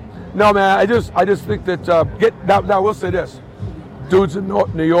 So, no, man. I just think that now we'll say this. Dudes in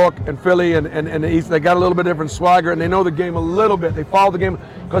New York and Philly and the East, they got a little bit different swagger, and they know the game a little bit. They follow the game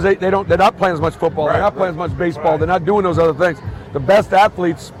because they're not playing as much football. They're not playing as much baseball. They're not doing those other things. The best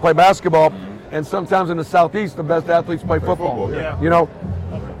athletes play basketball, and sometimes in the Southeast, the best athletes play football.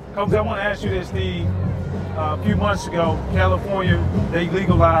 Coach, I want to ask you this, Steve. A few months ago, California, they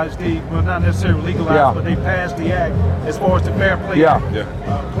legalized not necessarily legalized, but they passed the act as far as the Fair Play Act.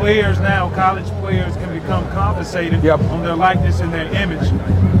 Players now, college players, can become compensated on their likeness and their image.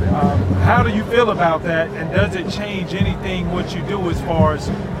 How do you feel about that, and does it change anything what you do as far as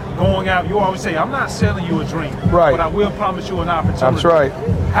going out? You always say, I'm not selling you a dream, but I will promise you an opportunity. That's right.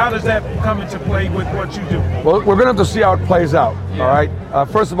 How does that come into play with what you do? Well, we're going to have to see how it plays out, all right?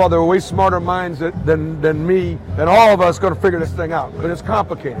 First of all, there are way smarter minds than me, than all of us going to figure this thing out, but it's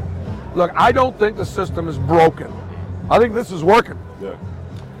complicated. Look, I don't think the system is broken. I think this is working. Yeah.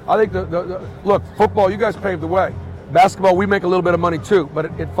 I think look, football, you guys paved the way. Basketball, we make a little bit of money too, but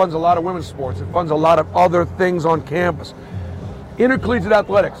it funds a lot of women's sports. It funds a lot of other things on campus. Intercollegiate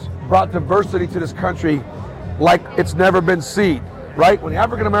athletics brought diversity to this country like it's never been seen, right? When the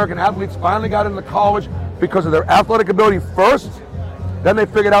African-American athletes finally got into college because of their athletic ability first, then they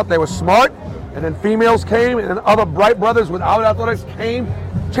figured out they were smart, and then females came, and then other bright brothers without athletics came,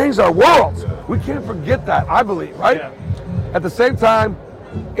 changed our world. We can't forget that, I believe, right? Yeah. At the same time,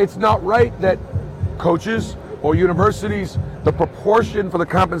 it's not right that coaches or universities, the proportion for the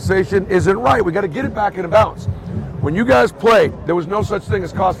compensation isn't right. We got to get it back into balance. When you guys played, there was no such thing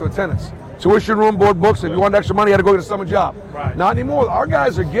as cost of attendance. Tuition, room, board, books. If you wanted extra money, you had to go get a summer job. Right. Not anymore. Our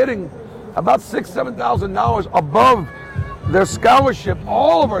guys are getting about $6,000, $7,000 above their scholarship,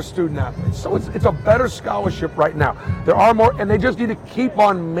 all of our student athletes. So it's a better scholarship right now. There are more, and they just need to keep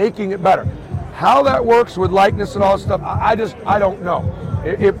on making it better. How that works with likeness and all that stuff, I don't know.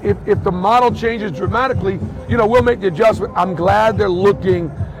 If the model changes dramatically, we'll make the adjustment. I'm glad they're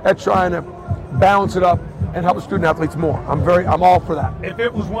looking at trying to balance it up and help the student athletes more. I'm all for that. If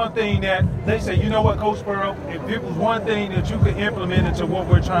it was one thing that they say, you know what, Coach Burrow, if it was one thing that you could implement into what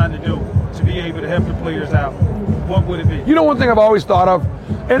we're trying to do to be able to help the players out, what would it be? One thing I've always thought of,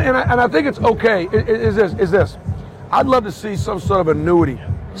 and I think it's okay, is this. I'd love to see some sort of annuity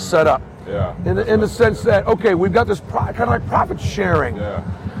set up. Yeah. In the sense that, okay, we've got this kind of like profit sharing. Yeah.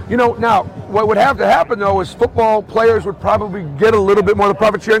 Now what would have to happen though is football players would probably get a little bit more of the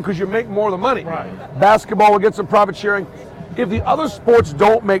profit sharing because you make more of the money. Right. Basketball would get some profit sharing. If the other sports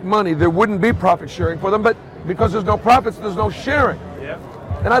don't make money, there wouldn't be profit sharing for them, but because there's no profits, there's no sharing. Yeah.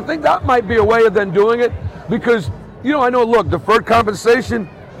 And I think that might be a way of then doing it because, I know, look, deferred compensation,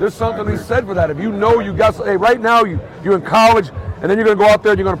 there's something to be said for that. If you got, hey, right now you're in college, and then you're going to go out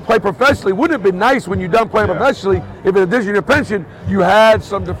there and you're going to play professionally. Wouldn't it be nice when you're done playing professionally, if in addition to your pension, you had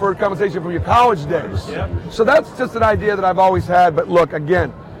some deferred compensation from your college days? Yep. So that's just an idea that I've always had. But look,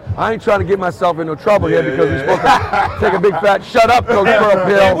 again, I ain't trying to get myself into trouble here because we're supposed to take a big fat shut up, Coach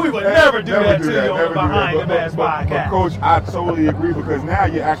Burrow. We would never do that to you on the Behind the Mask But podcast. Coach, I totally agree because now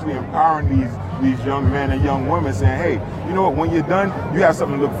you're actually empowering these young men and young women saying, hey, you know what, when you're done, you have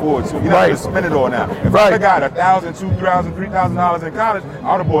something to look forward to. You don't have to spend it all now. If I got $1,000, $2,000, $3,000 in college,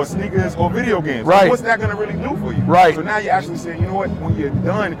 I would have bought sneakers or video games. Right. So what's that going to really do for you? Right. So now you're actually saying, you know what, when you're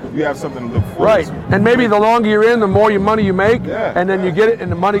done, you have something to look forward to. And maybe the longer you're in, the more money you make, Yeah. and then you get it,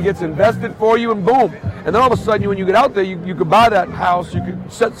 and the money gets invested for you, and boom. And then all of a sudden, when you get out there, you could buy that house, you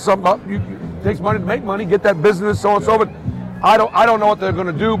could set something up, it takes money to make money, get that business, so on and so forth. I don't know what they're going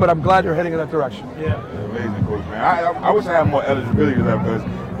to do, but I'm glad they're heading in that direction. Yeah. Amazing, Coach, man. I wish I had more eligibility to that because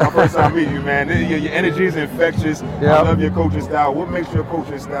my first time meeting you, man, your energy is infectious. Yeah. I love your coaching style. What makes your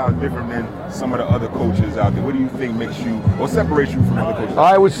coaching style different than some of the other coaches out there? What do you think makes you or separates you from other coaches?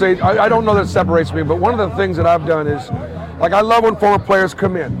 I would say, I don't know that it separates me, but one of the things that I've done is, like, I love when former players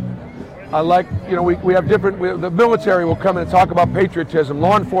come in. I like, we have the military will come in and talk about patriotism.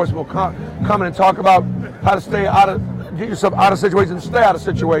 Law enforcement will come in and talk about how to get yourself out of situations and stay out of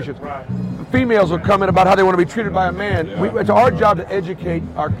situations. Right. Females will come in about how they want to be treated by a man. Yeah. It's our job to educate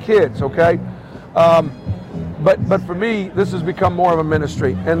our kids, okay? But for me, this has become more of a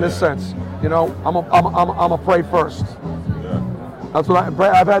ministry in this sense. I'm a pray first. That's what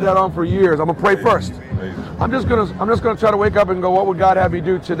I've had that on for years. I'm gonna pray first. I'm just gonna try to wake up and go, what would God have me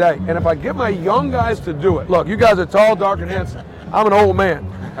do today? And if I get my young guys to do it, look, you guys are tall, dark, and handsome. I'm an old man,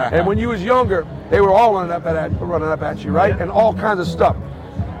 and when you was younger, they were all running up at you, right? And all kinds of stuff.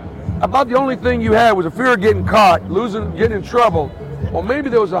 About the only thing you had was a fear of getting caught, getting in trouble. Well, maybe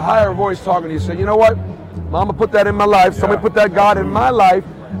there was a higher voice talking to you, saying, you know what, Mama put that in my life. Somebody put that God in my life,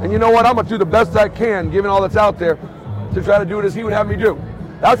 and you know what? I'm gonna do the best I can, given all that's out there, to try to do it as He would have me do.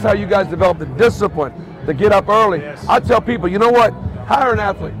 That's how you guys develop the discipline to get up early. Yes. I tell people, you know what? Hire an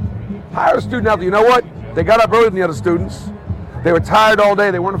athlete. Hire a student athlete. You know what? They got up earlier than the other students. They were tired all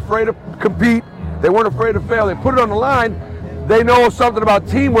day. They weren't afraid to compete. They weren't afraid to fail. They put it on the line. They know something about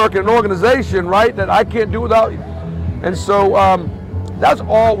teamwork and an organization, right, that I can't do without you. And so that's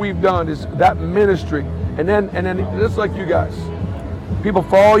all we've done is that ministry. And then just like you guys, people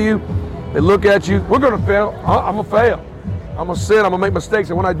follow you. They look at you. We're going to fail. I'm going to fail. I'm going to sin. I'm going to make mistakes.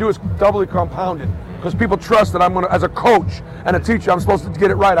 And when I do, it's doubly compounded because people trust that I'm going to, as a coach and a teacher, I'm supposed to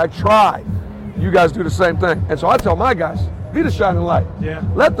get it right. I try. You guys do the same thing. And so I tell my guys, be the shining light. Yeah.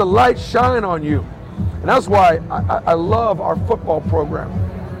 Let the light shine on you. And that's why I love our football program.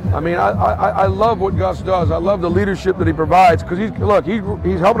 I mean, I love what Gus does. I love the leadership that he provides because he's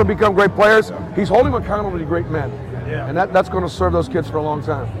helping them become great players. He's holding them accountable to be great men. Yeah. And that's going to serve those kids for a long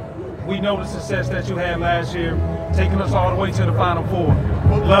time. We know the success that you had last year, taking us all the way to the Final Four.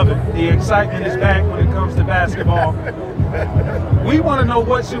 Love it. The excitement is back when it comes to basketball. We want to know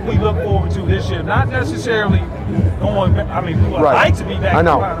what should we look forward to this year. Not necessarily going, I mean, we would like to be back in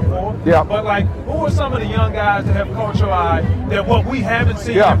the Final Four. Yeah. But, like, who are some of the young guys that have caught your eye that what we haven't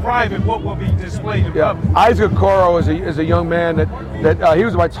seen in private, what will be displayed in public? Isaac Okoro is a young man that he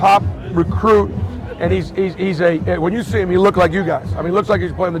was my top recruit. And he's when you see him, he looks like you guys. I mean, he looks like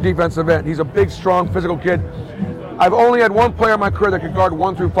he's playing the defensive end. He's a big, strong, physical kid. I've only had one player in my career that could guard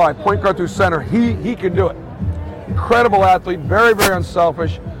 1 through 5, point guard through center. He can do it. Incredible athlete, very, very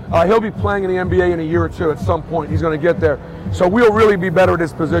unselfish. He'll be playing in the NBA in a year or two at some point. He's going to get there. So we'll really be better at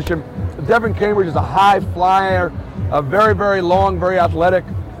his position. Devin Cambridge is a high flyer, a very, very long, very athletic.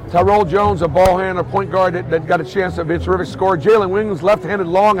 Tyrell Jones, a ball handler, point guard that got a chance to be a terrific scorer. Jalen Williams, left-handed,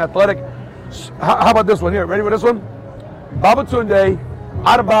 long, athletic. How about this one here? Ready for this one? Babatunde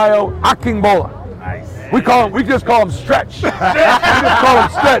Adebayo Akingbola. Nice. We just call him Stretch. We just call him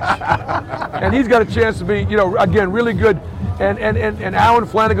Stretch. And he's got a chance to be, again, really good. And Alan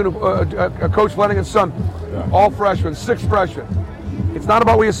Flanagan, Coach Flanagan's son, all freshmen, 6 freshmen. It's not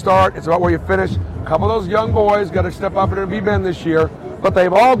about where you start, it's about where you finish. A couple of those young boys got to step up and be men this year, but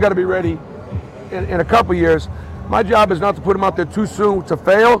they've all got to be ready in a couple years. My job is not to put them out there too soon to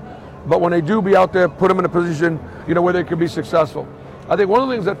fail, but when they do be out there, put them in a position, where they can be successful. I think one of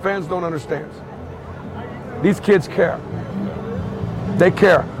the things that fans don't understand, these kids care. They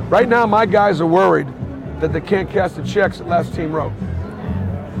care. Right now, my guys are worried that they can't cash the checks that last team wrote.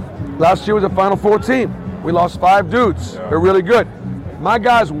 Last year was a Final Four team. We lost 5 dudes. They're really good. My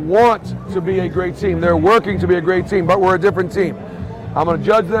guys want to be a great team. They're working to be a great team, but we're a different team. I'm going to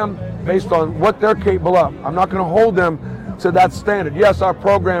judge them based on what they're capable of. I'm not going to hold them to that standard. Yes, our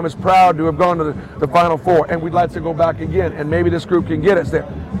program is proud to have gone to the Final Four, and we'd like to go back again, and maybe this group can get us there.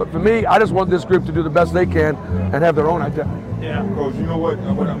 But for me, I just want this group to do the best they can and have their own identity. Yeah. Coach, you know what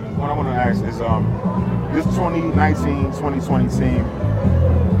I want to ask is this 2019-2020 team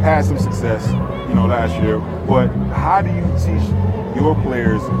had some success, last year, but how do you teach your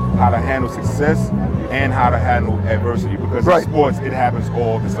players how to handle success and how to handle adversity? Because in sports, it happens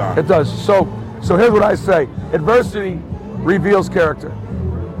all the time. It does. So here's what I say. Adversity reveals character.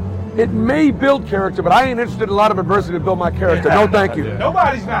 It may build character, but I ain't interested in a lot of adversity to build my character. No, thank you.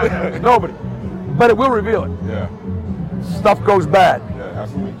 Nobody's not. Nobody. But it will reveal it. Yeah. Stuff goes bad. Yeah,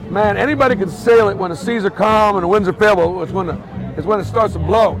 absolutely. Man, anybody can sail it when the seas are calm and the winds are favorable. It's when it starts to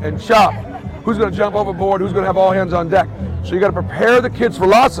blow and chop. Who's going to jump overboard? Who's going to have all hands on deck? So you got to prepare the kids for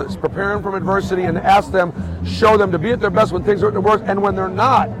losses, prepare them from adversity, and ask them, show them to be at their best when things are at their worst, and when they're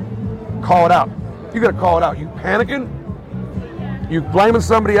not, call it out. You got to call it out. You panicking? You blaming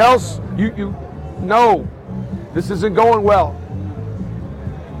somebody else? No, this isn't going well.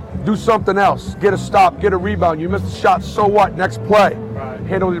 Do something else. Get a stop, get a rebound. You missed a shot, so what? Next play. Right.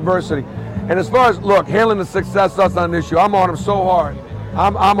 Handle the adversity. And as far as, handling the success, that's not an issue. I'm on them so hard.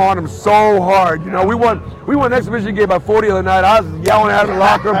 I'm on them so hard. We won an exhibition game by 40 the other night. I was yelling at him in the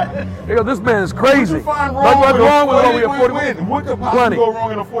locker room. They go, this man is crazy. What you find wrong with a 40 win? What could possibly go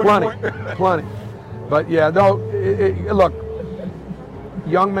wrong in a 40 win? Plenty. But look,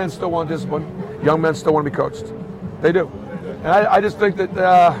 young men still want discipline. Young men still want to be coached. They do. And I just think that,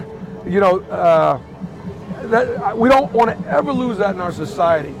 that we don't want to ever lose that in our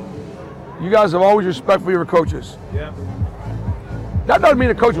society. You guys have always respect for your coaches. Yeah. That doesn't mean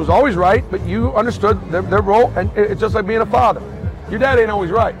the coach was always right, but you understood their role, and it's just like being a father. Your dad ain't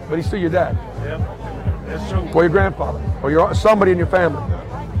always right, but he's still your dad. Yeah, that's true. Or your grandfather, or somebody in your family.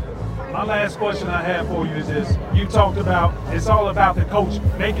 My last question I have for you is this. You talked about, it's all about the coach,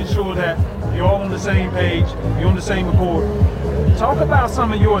 making sure that you're all on the same page, you're on the same accord. Talk about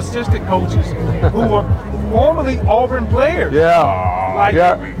some of your assistant coaches who were formerly Auburn players. Yeah.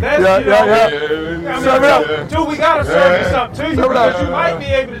 Dude, we gotta serve this up to you because you might be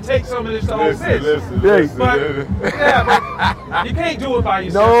able to take some of this to Ole Miss. But you can't do it by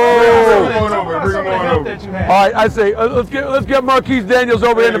yourself. No. Some of the help that you have. All right, I say let's get Marquise Daniels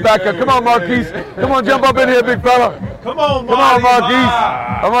over here in the back. Come on, Marquise. Come on, jump up in here, big fella. Come on, Marquise.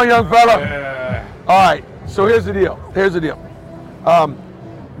 Come on, young fella. All right. So here's the deal.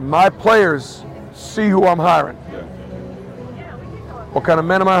 My players see who I'm hiring. What kind of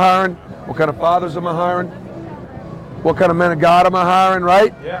men am I hiring? What kind of fathers am I hiring? What kind of men of God am I hiring,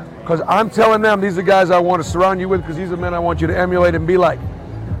 right? Yeah. Because I'm telling them these are guys I want to surround you with because these are men I want you to emulate and be like.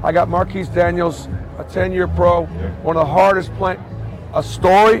 I got Marquise Daniels, a 10-year pro, one of the hardest playing, a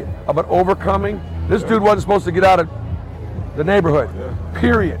story about overcoming. This dude wasn't supposed to get out of the neighborhood,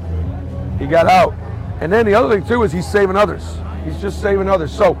 period. He got out. And then the other thing, too, is he's saving others. He's just saving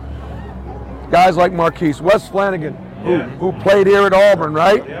others. So Guys like Marquise, Wes Flanagan, who played here at Auburn,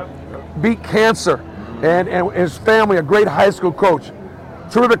 right? Beat cancer, and his family, a great high school coach.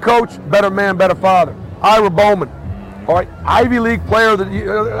 Terrific coach, better man, better father. Ira Bowman, all right, Ivy League player of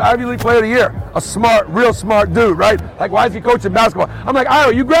the year. A smart, real smart dude, right? Like, why is he coaching basketball? I'm like,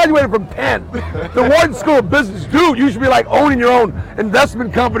 Ira, you graduated from Penn, the Wharton School of Business. Dude, you should be like owning your own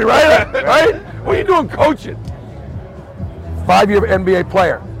investment company, right? Right? What are you doing coaching? 5-year NBA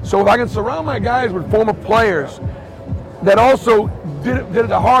player. So if I can surround my guys with former players that also did it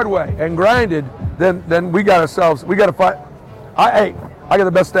the hard way and grinded, then we got to fight. I got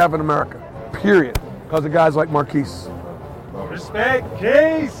the best staff in America, period, because of guys like Marquise. Respect,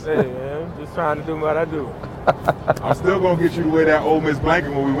 Case. Hey, man, just trying to do what I do. I'm still going to get you to wear that Ole Miss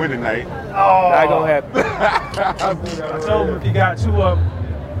blanket when we win tonight. Not going to happen. I told him if you got 2 up,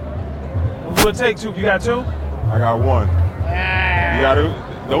 we'll take 2. You got 2? I got 1. You got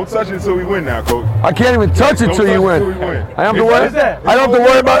to. Don't touch it until we win now, Coach. I can't even touch it until you win. I don't have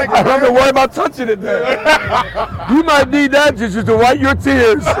to worry about touching it then. You might need that just to wipe your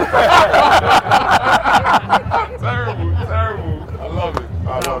tears. Terrible. I love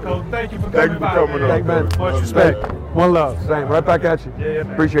it. Coach, thank you for coming by. Thank you, man. Much respect. One love. Same. Right back at you. Yeah,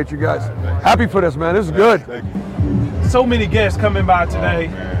 man. Appreciate you guys. Happy for this, man. This is good. Thank you. So many guests coming by today.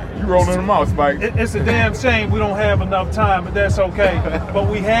 You rolling them out, Spike. It's a damn shame we don't have enough time, but that's okay. But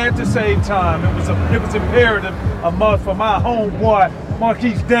we had to save time. It was imperative a month for my homeboy,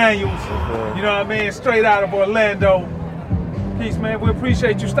 Marquise Daniels. You know what I mean? Straight out of Orlando. Marquise, man, we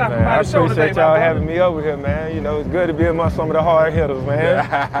appreciate you stopping by the show today. I appreciate y'all having me over here, man. You know, it's good to be among some of the hard hitters, man.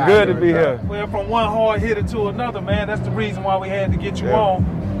 Good to be here. Well, from one hard hitter to another, man, that's the reason why we had to get you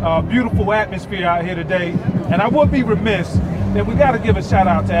on. Beautiful atmosphere out here today. And I would be remiss that we got to give a shout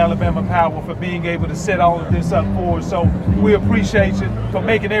out to Alabama Power for being able to set all of this up for us. So we appreciate you for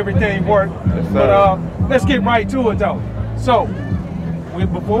making everything work. But let's get right to it, though. So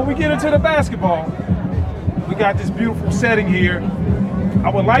before we get into the basketball, we got this beautiful setting here. I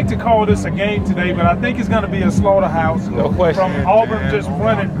would like to call this a game today, but I think it's going to be a slaughterhouse. No question. From Auburn just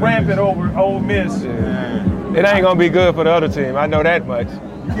running rampant over Ole Miss. Yeah. It ain't going to be good for the other team. I know that much.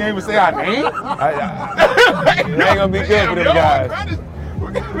 You can't even say our name? It ain't going to be good for them guys.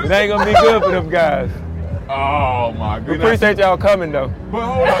 It ain't going to be good for them guys. Oh, my We goodness. appreciate y'all coming, though. But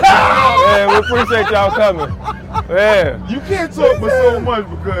hold on. Yeah, we appreciate y'all coming. Yeah. You can't talk for so much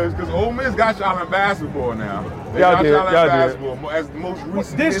because Ole Miss got y'all in basketball now. They got y'all in basketball as the most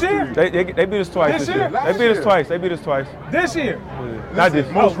recent This history. year? They beat us twice This this year. year? They beat us twice. They beat us twice. This year. Not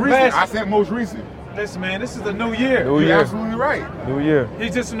this. Most recent. last- I said most recent. Listen, man, this is the new year. New You're year. absolutely right. New year.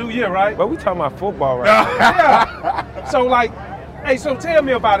 It's just a new year, right? But we talking about football right now. Yeah. So, like, hey, so tell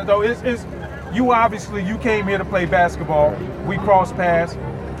me about it, though. It's you obviously, you came here to play basketball. We crossed paths.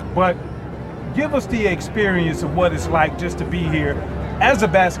 But give us the experience of what it's like just to be here as a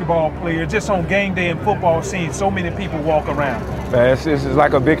basketball player, just on game day and football, seeing so many people walk around. Man, it's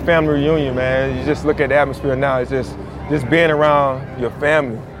like a big family reunion, man. You just look at the atmosphere now. It's just being around your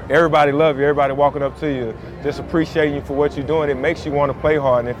family. Everybody love you. Everybody walking up to you, just appreciating you for what you're doing. It makes you want to play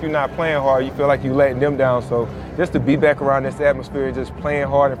hard. And if you're not playing hard, you feel like you're letting them down. So just to be back around this atmosphere, just playing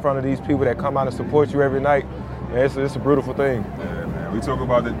hard in front of these people that come out and support you every night, man, it's a beautiful thing. Yeah, man. We talk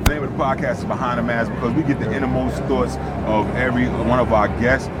about the name of the podcast is Behind the Mask because we get the innermost thoughts of every one of our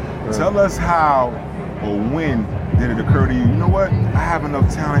guests. Tell us how or when did it occur to you, you know what, I have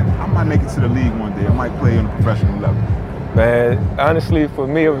enough talent, I might make it to the league one day. I might play on a professional level. Man, honestly, for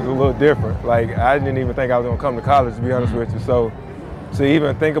me, it was a little different. Like, I didn't even think I was going to come to college, to be honest with you. So to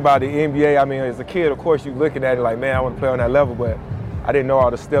even think about the NBA, I mean, as a kid, of course, you're looking at it like, man, I want to play on that level, but I didn't know all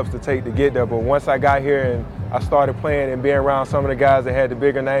the steps to take to get there. But once I got here and I started playing and being around some of the guys that had the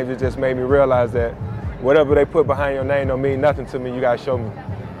bigger names, it just made me realize that whatever they put behind your name don't mean nothing to me. You got to show me.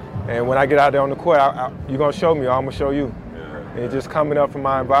 And when I get out there on the court, you're going to show me or I'm going to show you. And just coming up from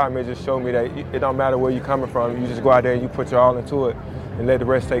my environment just showed me that it don't matter where you're coming from. You just go out there and you put your all into it and let the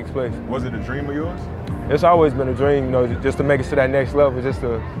rest take place. Was it a dream of yours? It's always been a dream, you know, just to make it to that next level, just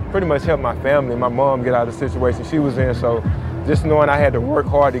to pretty much help my family, my mom get out of the situation she was in. So just knowing I had to work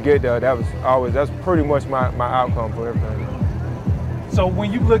hard to get there, that's pretty much my outcome for everything. So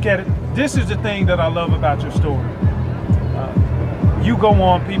when you look at it, this is the thing that I love about your story. You go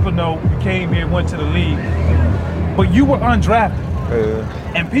on, people know you came here, went to the league, but you were undrafted.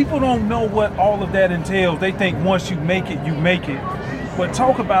 And people don't know what all of that entails. They think once you make it, you make it. But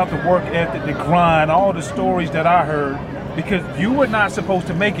talk about the work ethic, the grind, all the stories that I heard, because you were not supposed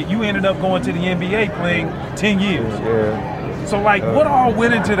to make it. You ended up going to the NBA playing 10 years. Yeah. So, like, what all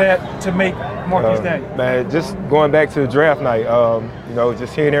went into that to make Marquise Daniels? Man, just going back to the draft night, you know,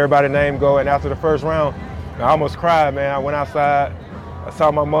 just hearing everybody's name go, and after the first round, I almost cried, man. I went outside, I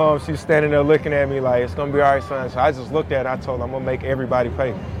saw my mom, she was standing there looking at me like, it's gonna be all right, son. So I just looked at her, I told her, I'm gonna make everybody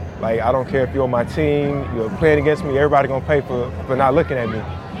pay. Like, I don't care if you're on my team, you're playing against me, everybody gonna pay for not looking at me.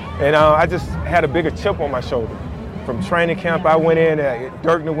 And I just had a bigger chip on my shoulder. From training camp, I went in at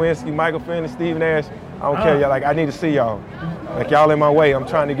Dirk Nowitzki, Michael Finn, and Steve Nash. I don't care, y'all. Like, I need to see y'all. Like, y'all in my way. I'm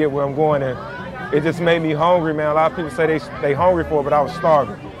trying to get where I'm going, and it just made me hungry, man. A lot of people say they hungry for it, but I was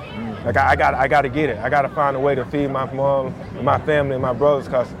starving. Like, I got to get it. I got to find a way to feed my mom, and my family, and my brothers,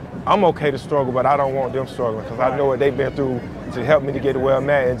 because I'm okay to struggle, but I don't want them struggling, because I know what they've been through to help me to get to where I'm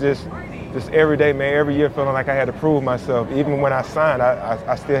at. And just every day, man, every year feeling like I had to prove myself. Even when I signed,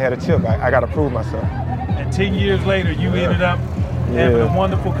 I still had a chip. I got to prove myself. And 10 years later, you ended up having a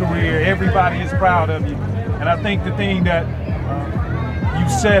wonderful career. Everybody is proud of you. And I think the thing that you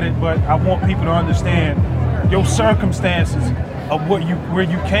said it, but I want people to understand your circumstances of where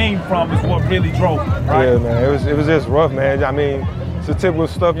you came from is what really drove you, right? Yeah, man, it was just rough, man. I mean, it's the typical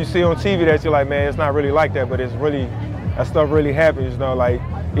stuff you see on TV that you're like, man, it's not really like that, but it's really, that stuff really happens, you know. Like,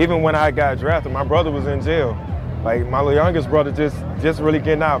 even when I got drafted, my brother was in jail. Like, my youngest brother just really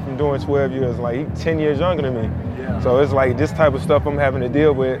getting out from doing 12 years. Like, he's 10 years younger than me. Yeah. So it's like this type of stuff I'm having to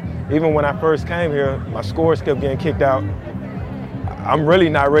deal with. Even when I first came here, my scores kept getting kicked out. I'm really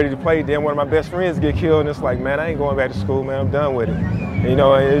not ready to play. Then one of my best friends get killed, and it's like, man, I ain't going back to school, man. I'm done with it. And, you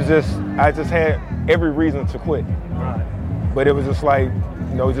know, I just had every reason to quit. Right. But it was just like,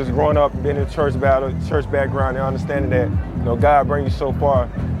 you know, just growing up, being in a church background, and understanding that, you know, God bring you so far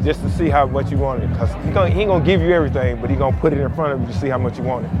just to see how much you want it. Because he ain't gonna give you everything, but he gonna put it in front of you to see how much you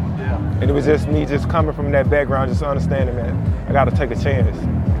want it. Yeah. And it was just me just coming from that background, just understanding, man, I gotta take a chance.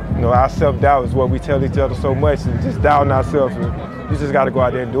 You know, our self-doubt is what we tell each other so much, and just doubting ourselves. And you just gotta go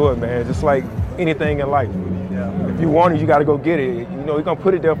out there and do it, man. Just like anything in life. Yeah. If you want it, you gotta go get it. You know, he's gonna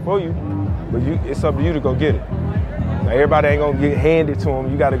put it there for you, but it's up to you to go get it. Everybody ain't gonna get handed to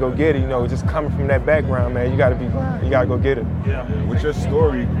them. You gotta go get it. You know, just coming from that background, man. You gotta go get it. Yeah. With your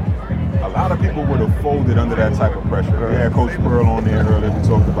story, a lot of people would have folded under that type of pressure. We had Coach Pearl on there earlier. We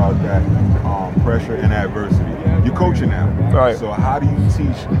talked about that pressure and adversity. You're coaching now, right? So how do you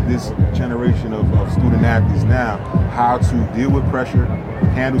teach this generation of student athletes now how to deal with pressure,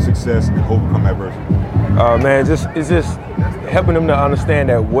 handle success, and overcome adversity? Man, it's just helping them to understand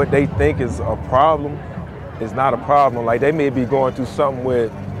that what they think is a problem is not a problem. Like, they may be going through something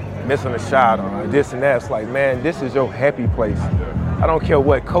with missing a shot or this and that. It's like, man, this is your happy place. I don't care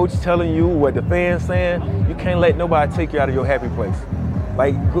what coach telling you, what the fans saying. You can't let nobody take you out of your happy place.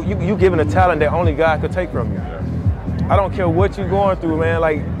 Like, you giving a talent that only God could take from you. I don't care what you're going through, man.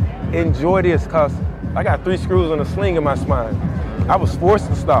 Like, enjoy this, cause I got 3 screws and a sling in my spine. I was forced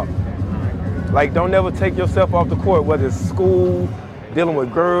to stop. Like, don't never take yourself off the court, whether it's school, dealing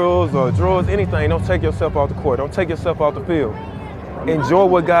with girls or drugs, anything. Don't take yourself off the court. Don't take yourself off the field. Enjoy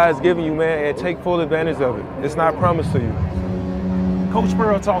what God's giving you, man, and take full advantage of it. It's not promised to you. Coach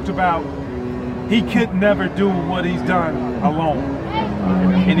Pearl talked about he could never do what he's done alone.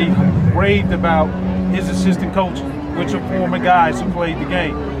 And he raved about his assistant coaches, which are former guys who played the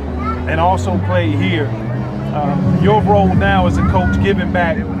game and also played here. Your role now as a coach, giving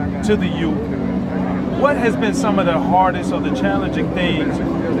back to the youth. What has been some of the hardest or the challenging things?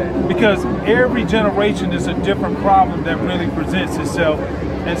 Because every generation is a different problem that really presents itself.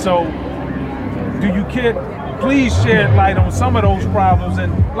 And so, please shed light on some of those problems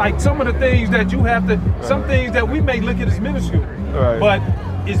and like some of the things that you have to, some things that we may look at as minuscule, right, but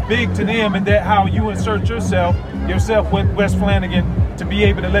it's big to them, and that how you insert yourself with Wes Flanagan to be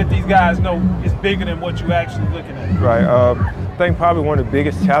able to let these guys know it's bigger than what you're actually looking at. Right. I think probably one of the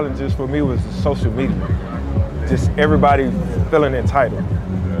biggest challenges for me was the social media. Just everybody feeling entitled.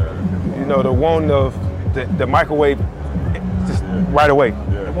 You know, the one of the microwave just right away.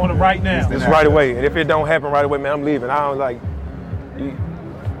 They want it right now. Just right away. And if it don't happen right away, man, I'm leaving. I don't like.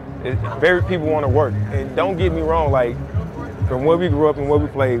 Very people want to work. And don't get me wrong, like, from where we grew up and where we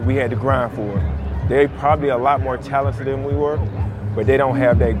played, we had to grind for it. They're probably a lot more talented than we were, but they don't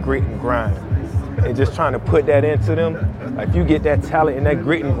have that grit and grind. And just trying to put that into them, like, if you get that talent and that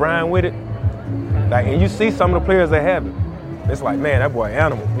grit and grind with it, like, and you see some of the players that have it, it's like, man, that boy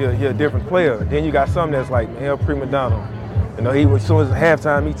animal. He a different player. Then you got some that's like, man, prima donna. You know, as soon as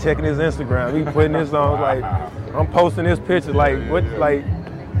halftime, he checking his Instagram, he putting this on, like, I'm posting this picture, like, what, like,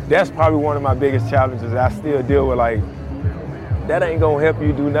 that's probably one of my biggest challenges I still deal with. Like, that ain't gonna help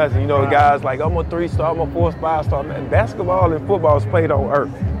you do nothing. You know, guys like, I'm a 3-star, I'm a 4, 5-star. Man, basketball and football is played on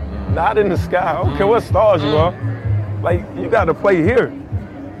earth, not in the sky. I don't care what stars you are. Like, you gotta play here.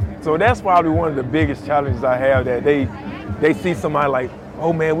 So that's probably one of the biggest challenges I have, that they see somebody like,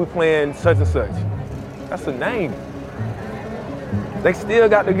 oh man, we're playing such and such. That's a name. They still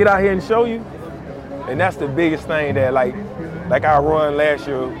got to get out here and show you. And that's the biggest thing that like our run last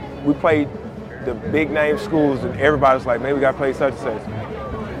year, we played the big name schools and everybody's like, man, we got to play such and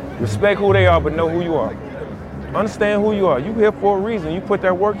such. Respect who they are, but know who you are. Understand who you are. You here for a reason. You put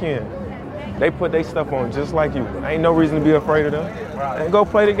that work in. They put their stuff on just like you. Ain't no reason to be afraid of them. And go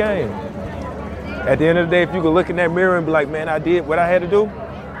play the game. At the end of the day, if you could look in that mirror and be like, man, I did what I had to do,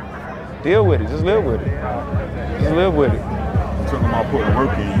 deal with it. Just live with it. Just live with it. You're talking about putting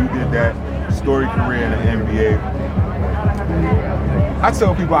work in. You did that storied career in the NBA. I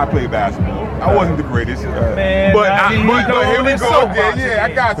tell people I play basketball. I wasn't the greatest. Man, but here we go again. Yeah,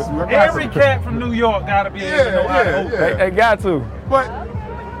 I got you. Every cat from New York got to be able to know how to hoop. They got to. But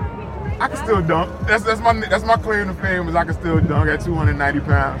I can still dunk. That's my claim to fame, is I can still dunk at 290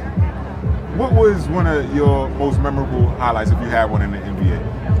 pounds. What was one of your most memorable highlights, if you had one in the NBA?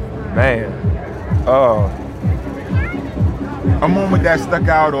 Man, a moment that stuck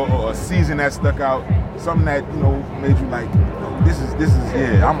out, or a season that stuck out, something that made you like, this is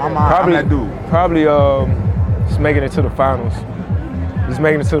I'm that dude. Probably just making it to the finals. Just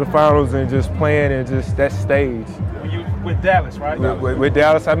making it to the finals and just playing and just that stage. With Dallas, right? With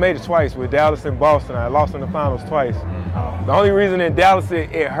Dallas, I made it twice. With Dallas and Boston, I lost in the finals twice. The only reason in Dallas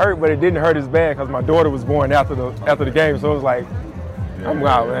it hurt, but it didn't hurt as bad because my daughter was born after the game. So it was like, I'm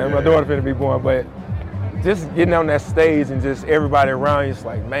out, man. My daughter finna be born. But just getting on that stage and just everybody around you, it's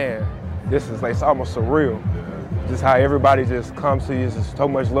like, man, this is like, it's almost surreal. Just how everybody just comes to you, it's just so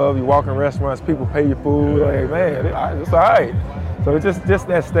much love. You walk in restaurants, people pay you food, like, man, it's all right. So it's just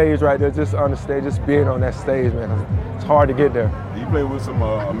that stage right there, just on the stage, just being on that stage, man. It's hard to get there. You played with some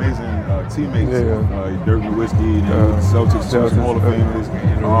amazing teammates, Dirk Nowitzki, and the Celtics, some Hall of Famers.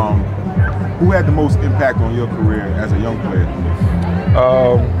 Who had the most impact on your career as a young player?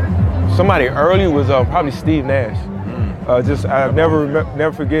 Somebody early was probably Steve Nash. I'll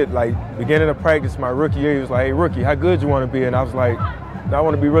never forget, like, beginning of practice, my rookie year, he was like, hey, rookie, how good you want to be? And I was like, I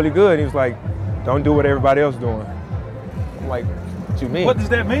want to be really good. And he was like, don't do what everybody else doing. I'm like, what you mean? What does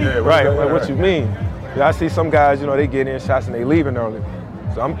that mean? Yeah, right, what you mean? Yeah, I see some guys, they get in shots and they leaving early.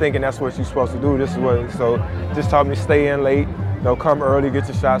 So I'm thinking that's what you're supposed to do. So just taught me to stay in late, come early, get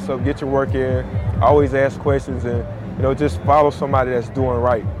your shots up, get your work in, always ask questions, and, just follow somebody that's doing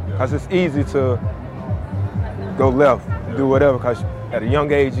right. Because it's easy to go left, do whatever, because at a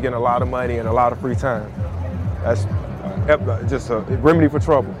young age, you're getting a lot of money and a lot of free time. That's just a remedy for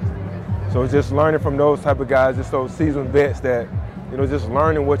trouble. So just learning from those type of guys, just those seasoned vets that, just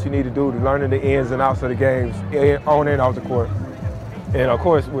learning what you need to do, learning the ins and outs of the games, on and off the court. And of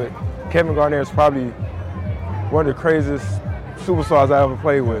course, with Kevin Garnett is probably one of the craziest superstars I ever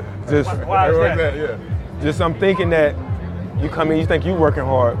played with. Why is that? Just I'm thinking that you come in, you think you're working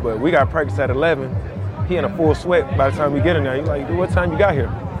hard, but we got practice at 11. He in a full sweat by the time we get in there. He's like, dude, what time you got here?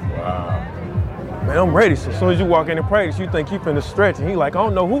 Wow. Man, I'm ready. So as soon as you walk in and practice, you think you finna stretch. And he like, I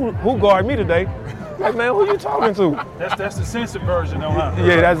don't know who guard me today. Like, man, who you talking to? That's the censored version, though, huh?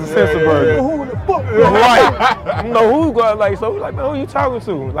 Yeah, that's the censored version. Who in the book? Right. I don't know who guard, like, so like, man, who you talking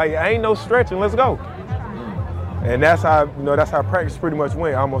to? Like, I ain't no stretching, let's go. And that's how, that's how practice pretty much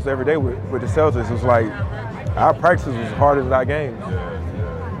went almost every day with the Celtics. It was like, our practices was as hard as our games.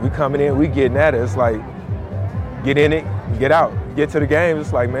 We coming in, we getting at it. It's like, get in it, get out. Get to the game,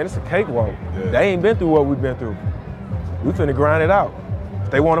 it's like, man, it's a cakewalk. They ain't been through what we've been through. We finna grind it out.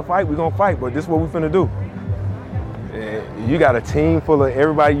 If they wanna fight, we gonna fight, but this is what we finna do. And you got a team full of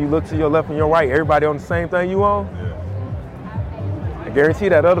everybody, you look to your left and your right, everybody on the same thing you on. I guarantee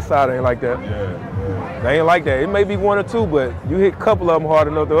that other side ain't like that. They ain't like that. It may be one or two, but you hit a couple of them hard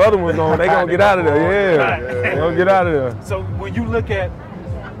enough, the other ones they gonna get out of there, They gonna get out of there. So when you look at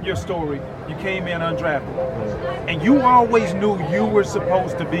your story, you came in undrafted, and you always knew you were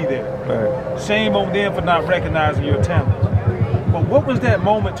supposed to be there. Right. Shame on them for not recognizing your talent. But what was that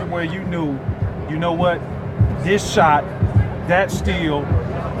moment to where you knew, you know what, this shot, that steal,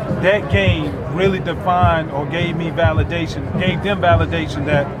 that game really defined or gave them validation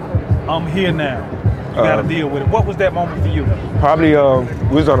that I'm here now. You got to deal with it. What was that moment for you? Probably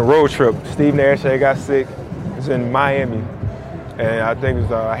we was on a road trip. Steve Nash had got sick. It was in Miami. And I think it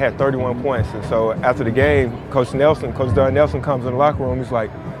was, I had 31 points. And so after the game, Coach Don Nelson comes in the locker room. He's like,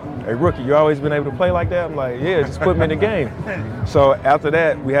 hey, rookie, you always been able to play like that? I'm like, yeah, just put me in the game. So after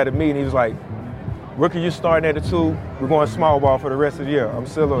that, we had a meeting. He was like, rookie, you're starting at the 2. We're going small ball for the rest of the year.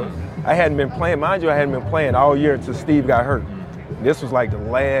 I hadn't been playing. Mind you, I hadn't been playing all year until Steve got hurt. This was like the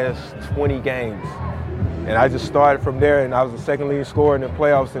last 20 games. And I just started from there, and I was the second leading scorer in the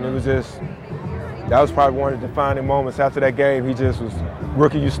playoffs, and it was just, that was probably one of the defining moments. After that game, he just was,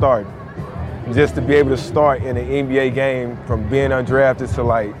 rookie, you started. Just to be able to start in an NBA game from being undrafted to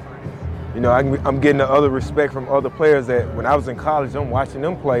like, you know, I'm getting the other respect from other players that when I was in college, I'm watching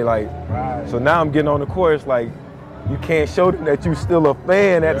them play like, so now I'm getting on the court, it's like, you can't show them that you still a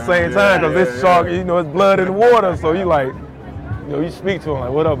fan at the same time because it's shark, you know, it's blood in the water. So you like, you know, you speak to them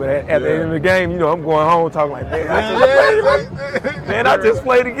like, what up? But at the end of the game, you know, I'm going home talking like, man, I just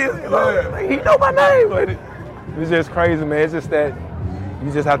played against him. Like, he know my name. But it's just crazy, man. It's just that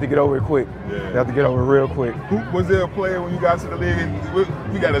you just have to get over it quick. You have to get over it real quick. Was there a player when you got to the league?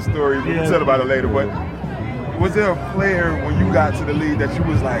 We got a story. We can tell about it later. But was there a player when you got to the league that you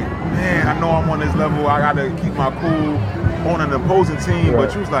was like, man, I know I'm on this level. I got to keep my cool on an opposing team.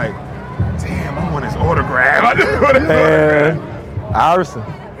 But you was like, damn, I want his autograph. I just want his autograph. Iverson,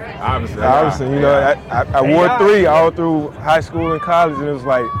 you know, I wore 3 all through high school and college, and it was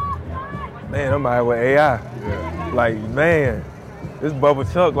like, man, I'm out with AI. Like, man, this Bubba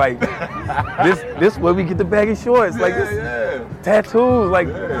Chuck, like, this where we get the baggy shorts, like this tattoos, like,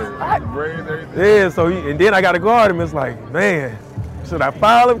 so and then I got to guard him. It's like, man, should I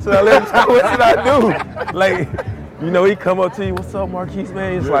foul him? Should I let him score? What should I do? Like, you know, he come up to you, what's up, Marquise,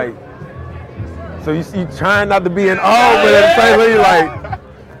 man? It's like, so you trying not to be in awe, but at the same time, you're like,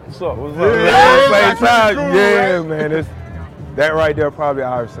 what's up? What's up? At the same time, man, it's that right there, probably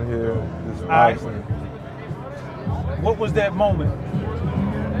Iverson here. Iverson. What was that moment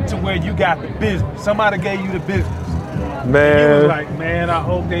to where you got the business? Somebody gave you the business. Man. You was like, man, I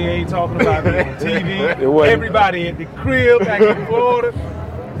hope they ain't talking about me on TV. Everybody at the crib back in Florida.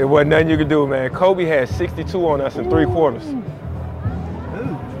 It wasn't nothing you could do, man. Kobe had 62 on us in 3 quarters.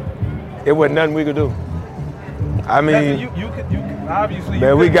 It wasn't nothing we could do. I mean, you could obviously.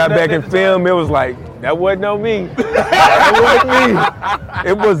 Man, we got back in film. It was like, that wasn't on me. That wasn't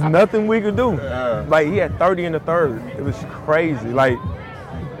me. It was nothing we could do. Like, he had 30 in the third. It was crazy. Like,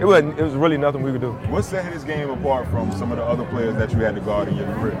 it was really nothing we could do. What set his game apart from some of the other players that you had to guard in your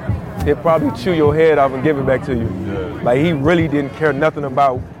career? He'd probably chew your head off and give it back to you. Like, he really didn't care nothing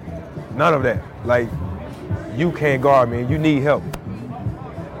about none of that. Like, you can't guard me, you need help.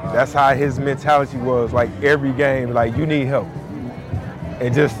 That's how his mentality was, like every game, like you need help.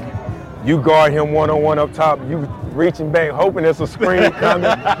 And just, you guard him one-on-one up top, you reaching back, hoping there's a screen coming,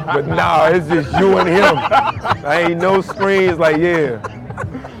 but nah, it's just you and him. I ain't no screens, like,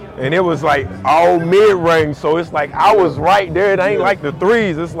 And it was like all mid-range, so it's like I was right there. It ain't like the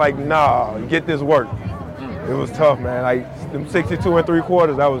threes, it's like, nah, get this work. It was tough, man. Like, them 62 and 3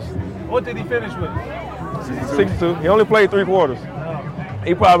 quarters, that was. What did he finish with? 62. He only played 3 quarters.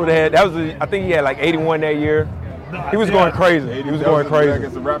 He probably had, I think he had like 81 that year. He was going crazy. He was going crazy.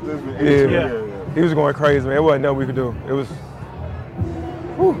 Against the Raptors? He was going crazy, man. It wasn't nothing we could do. It was,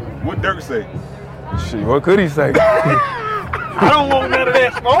 What Dirk say? Shit, what could he say? I don't want none of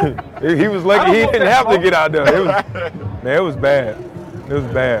that smoke. He was lucky he didn't have to get out there. It was bad. It was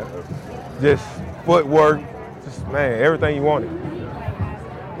bad. Just footwork, just, man, everything you wanted.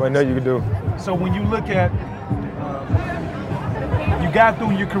 But nothing you could do. So when you look at, you got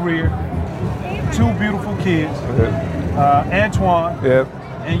through your career, 2 beautiful kids, Antoine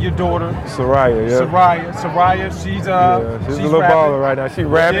and your daughter, Soraya. Soraya, she's a little baller right now. She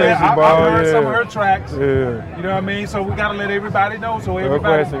rapping, she balling. I heard some of her tracks. Yeah. You know what I mean? So we gotta let everybody know. So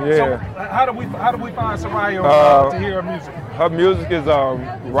everybody. So how do we find Soraya to hear her music? Her music is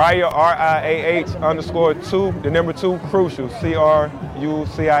Riah, RIAH_2, the number 2, Crucial,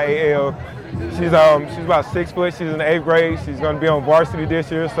 CRUCIAL. She's about 6 foot. She's in the 8th grade. She's gonna be on varsity this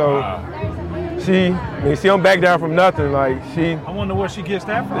year. So she don't back down from nothing. Like I wonder where she gets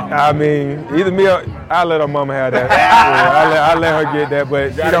that from. I mean, either me or I let her mama have that. I let her get that,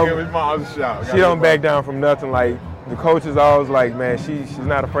 but she don't back down from nothing. Like the coach is always like, man, she's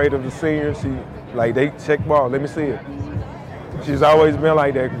not afraid of the seniors. They check ball. Let me see it. She's always been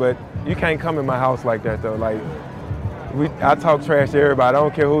like that, but you can't come in my house like that though. Like I talk trash to everybody. I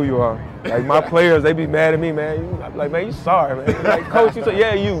don't care who you are. Like my players, they be mad at me, man. I'm like, man, you sorry, man. Like coach, you say,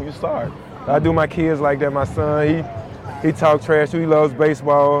 yeah, you sorry. I do my kids like that. My son, he talk trash. He loves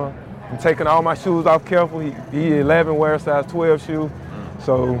baseball. I'm taking all my shoes off careful. He 11, wears size 12 shoe.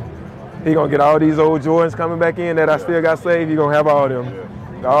 So he gonna get all these old Jordans coming back in that I still got saved. He gonna have all them.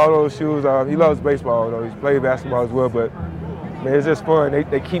 All those shoes. He loves baseball though. He's played basketball as well, but man, it's just fun.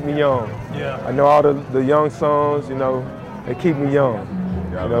 They keep me young. Yeah. I know all the young sons, they keep me young.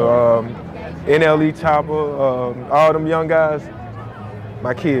 NLE Chopper, all them young guys,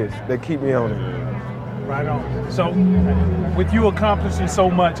 my kids, they keep me on it. Right on. So, with you accomplishing so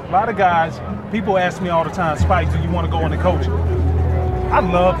much, a lot of guys, people ask me all the time, Spike, do you want to go into coaching? I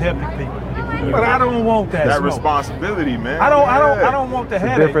love helping people, but I don't want that. That smoke. Responsibility, man. I don't want the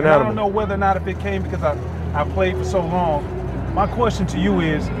headache. I don't know whether or not if it came because I played for so long. My question to you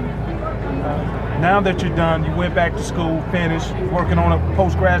is, now that you're done, you went back to school, finished, working on a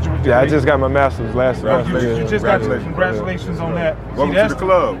postgraduate degree. Yeah, I just got my master's last year. You just got congratulations on that. Welcome to the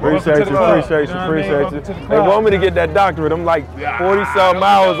club. Appreciate you. They want me to get that doctorate. I'm like 40-something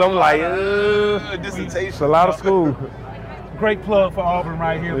hours. I'm like, dissertation. It's a lot of school. Great plug for Auburn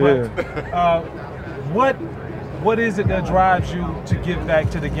right here. But what is it that drives you to give back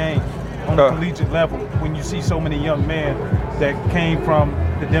to the game on the collegiate level when you see so many young men that came from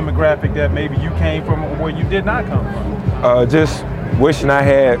the demographic that maybe you came from or where you did not come from? Just wishing I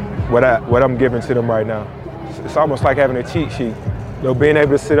had what I'm giving to them right now. It's almost like having a cheat sheet. You know, being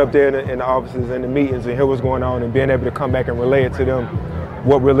able to sit up there in the offices and the meetings and hear what's going on and being able to come back and relay it to them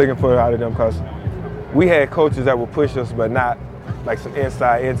what we're looking for out of them, because we had coaches that would push us but not like some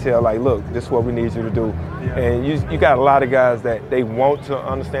inside intel, like, look, this is what we need you to do. Yeah. And you got a lot of guys that they want to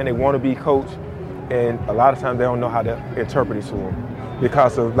understand, they want to be coached, and a lot of times they don't know how to interpret it to them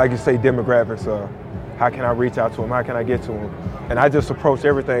because of, like you say, demographics. How can I reach out to them? How can I get to them? And I just approach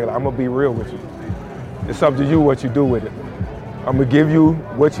everything like, I'm going to be real with you. It's up to you what you do with it. I'm going to give you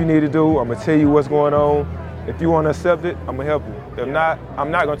what you need to do. I'm going to tell you what's going on. If you want to accept it, I'm going to help you. If not, I'm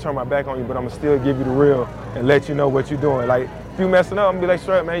not going to turn my back on you, but I'm going to still give you the real and let you know what you're doing. Like, if you messing up, I'm going to be like,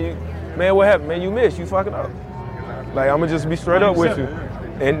 straight up, man, what happened? Man, you missed. You fucking up. Like, I'm going to just be straight up with you.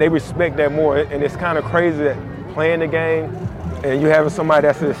 And they respect that more. And it's kind of crazy that playing the game and you having somebody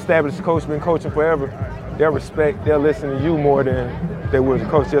that's an established coach, been coaching forever, they'll listen to you more than they would the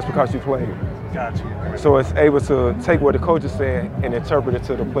coach just because you played. Gotcha. So it's able to take what the coach is saying and interpret it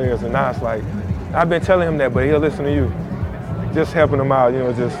to the players. And now it's like, I've been telling him that, but he'll listen to you. Just helping them out,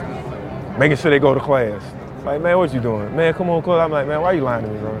 just making sure they go to class. Like, man, what you doing? Man, come on, coach. I'm like, man, why you lying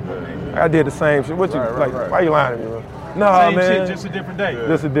to me, bro? I did the same shit. Why you lying to me, bro? No, same man. Shit, just a different day. Yeah.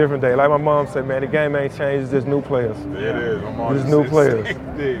 Just a different day. Like my mom said, man, the game ain't changed. It's just new players. Yeah, it is. My mom just new players.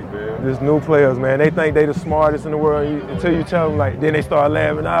 Just new players, man. They think they the smartest in the world until you tell them, like, then they start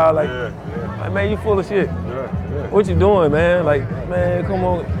laughing. Like, man, you full of shit. What you doing, man? Like, man, come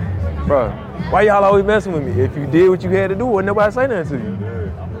on. Bro, why y'all always messing with me? If you did what you had to do, wouldn't nobody say nothing to you.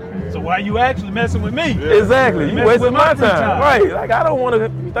 So why you actually messing with me? Yeah. Exactly. You wasting my time. Right. Like, I don't want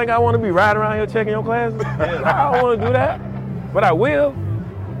to, you think I want to be riding around here checking your classes? I don't want to do that. But I will.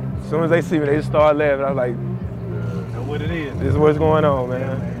 As soon as they see me, they just start laughing. I'm like, that's what it is. This is what's going on,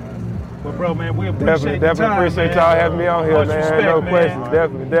 man. But bro, man, we appreciate definitely appreciate y'all having me on here, much man. Respect, no man. questions.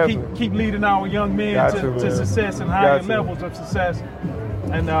 Definitely. Keep leading our young men to success and higher levels of success.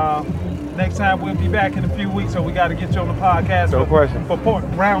 And next time we'll be back in a few weeks, so we got to get you on the podcast. No question. For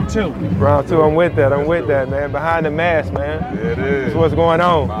round two. Round two, I'm with that, man. Behind the mask, man. Yeah, it is. That's what's going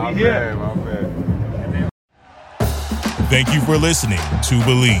on. My man. Thank you for listening to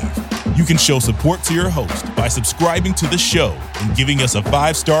Believe. You can show support to your host by subscribing to the show and giving us a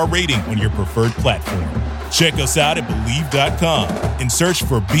 5-star rating on your preferred platform. Check us out at Believe.com and search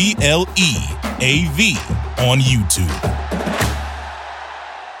for BLEAV on YouTube.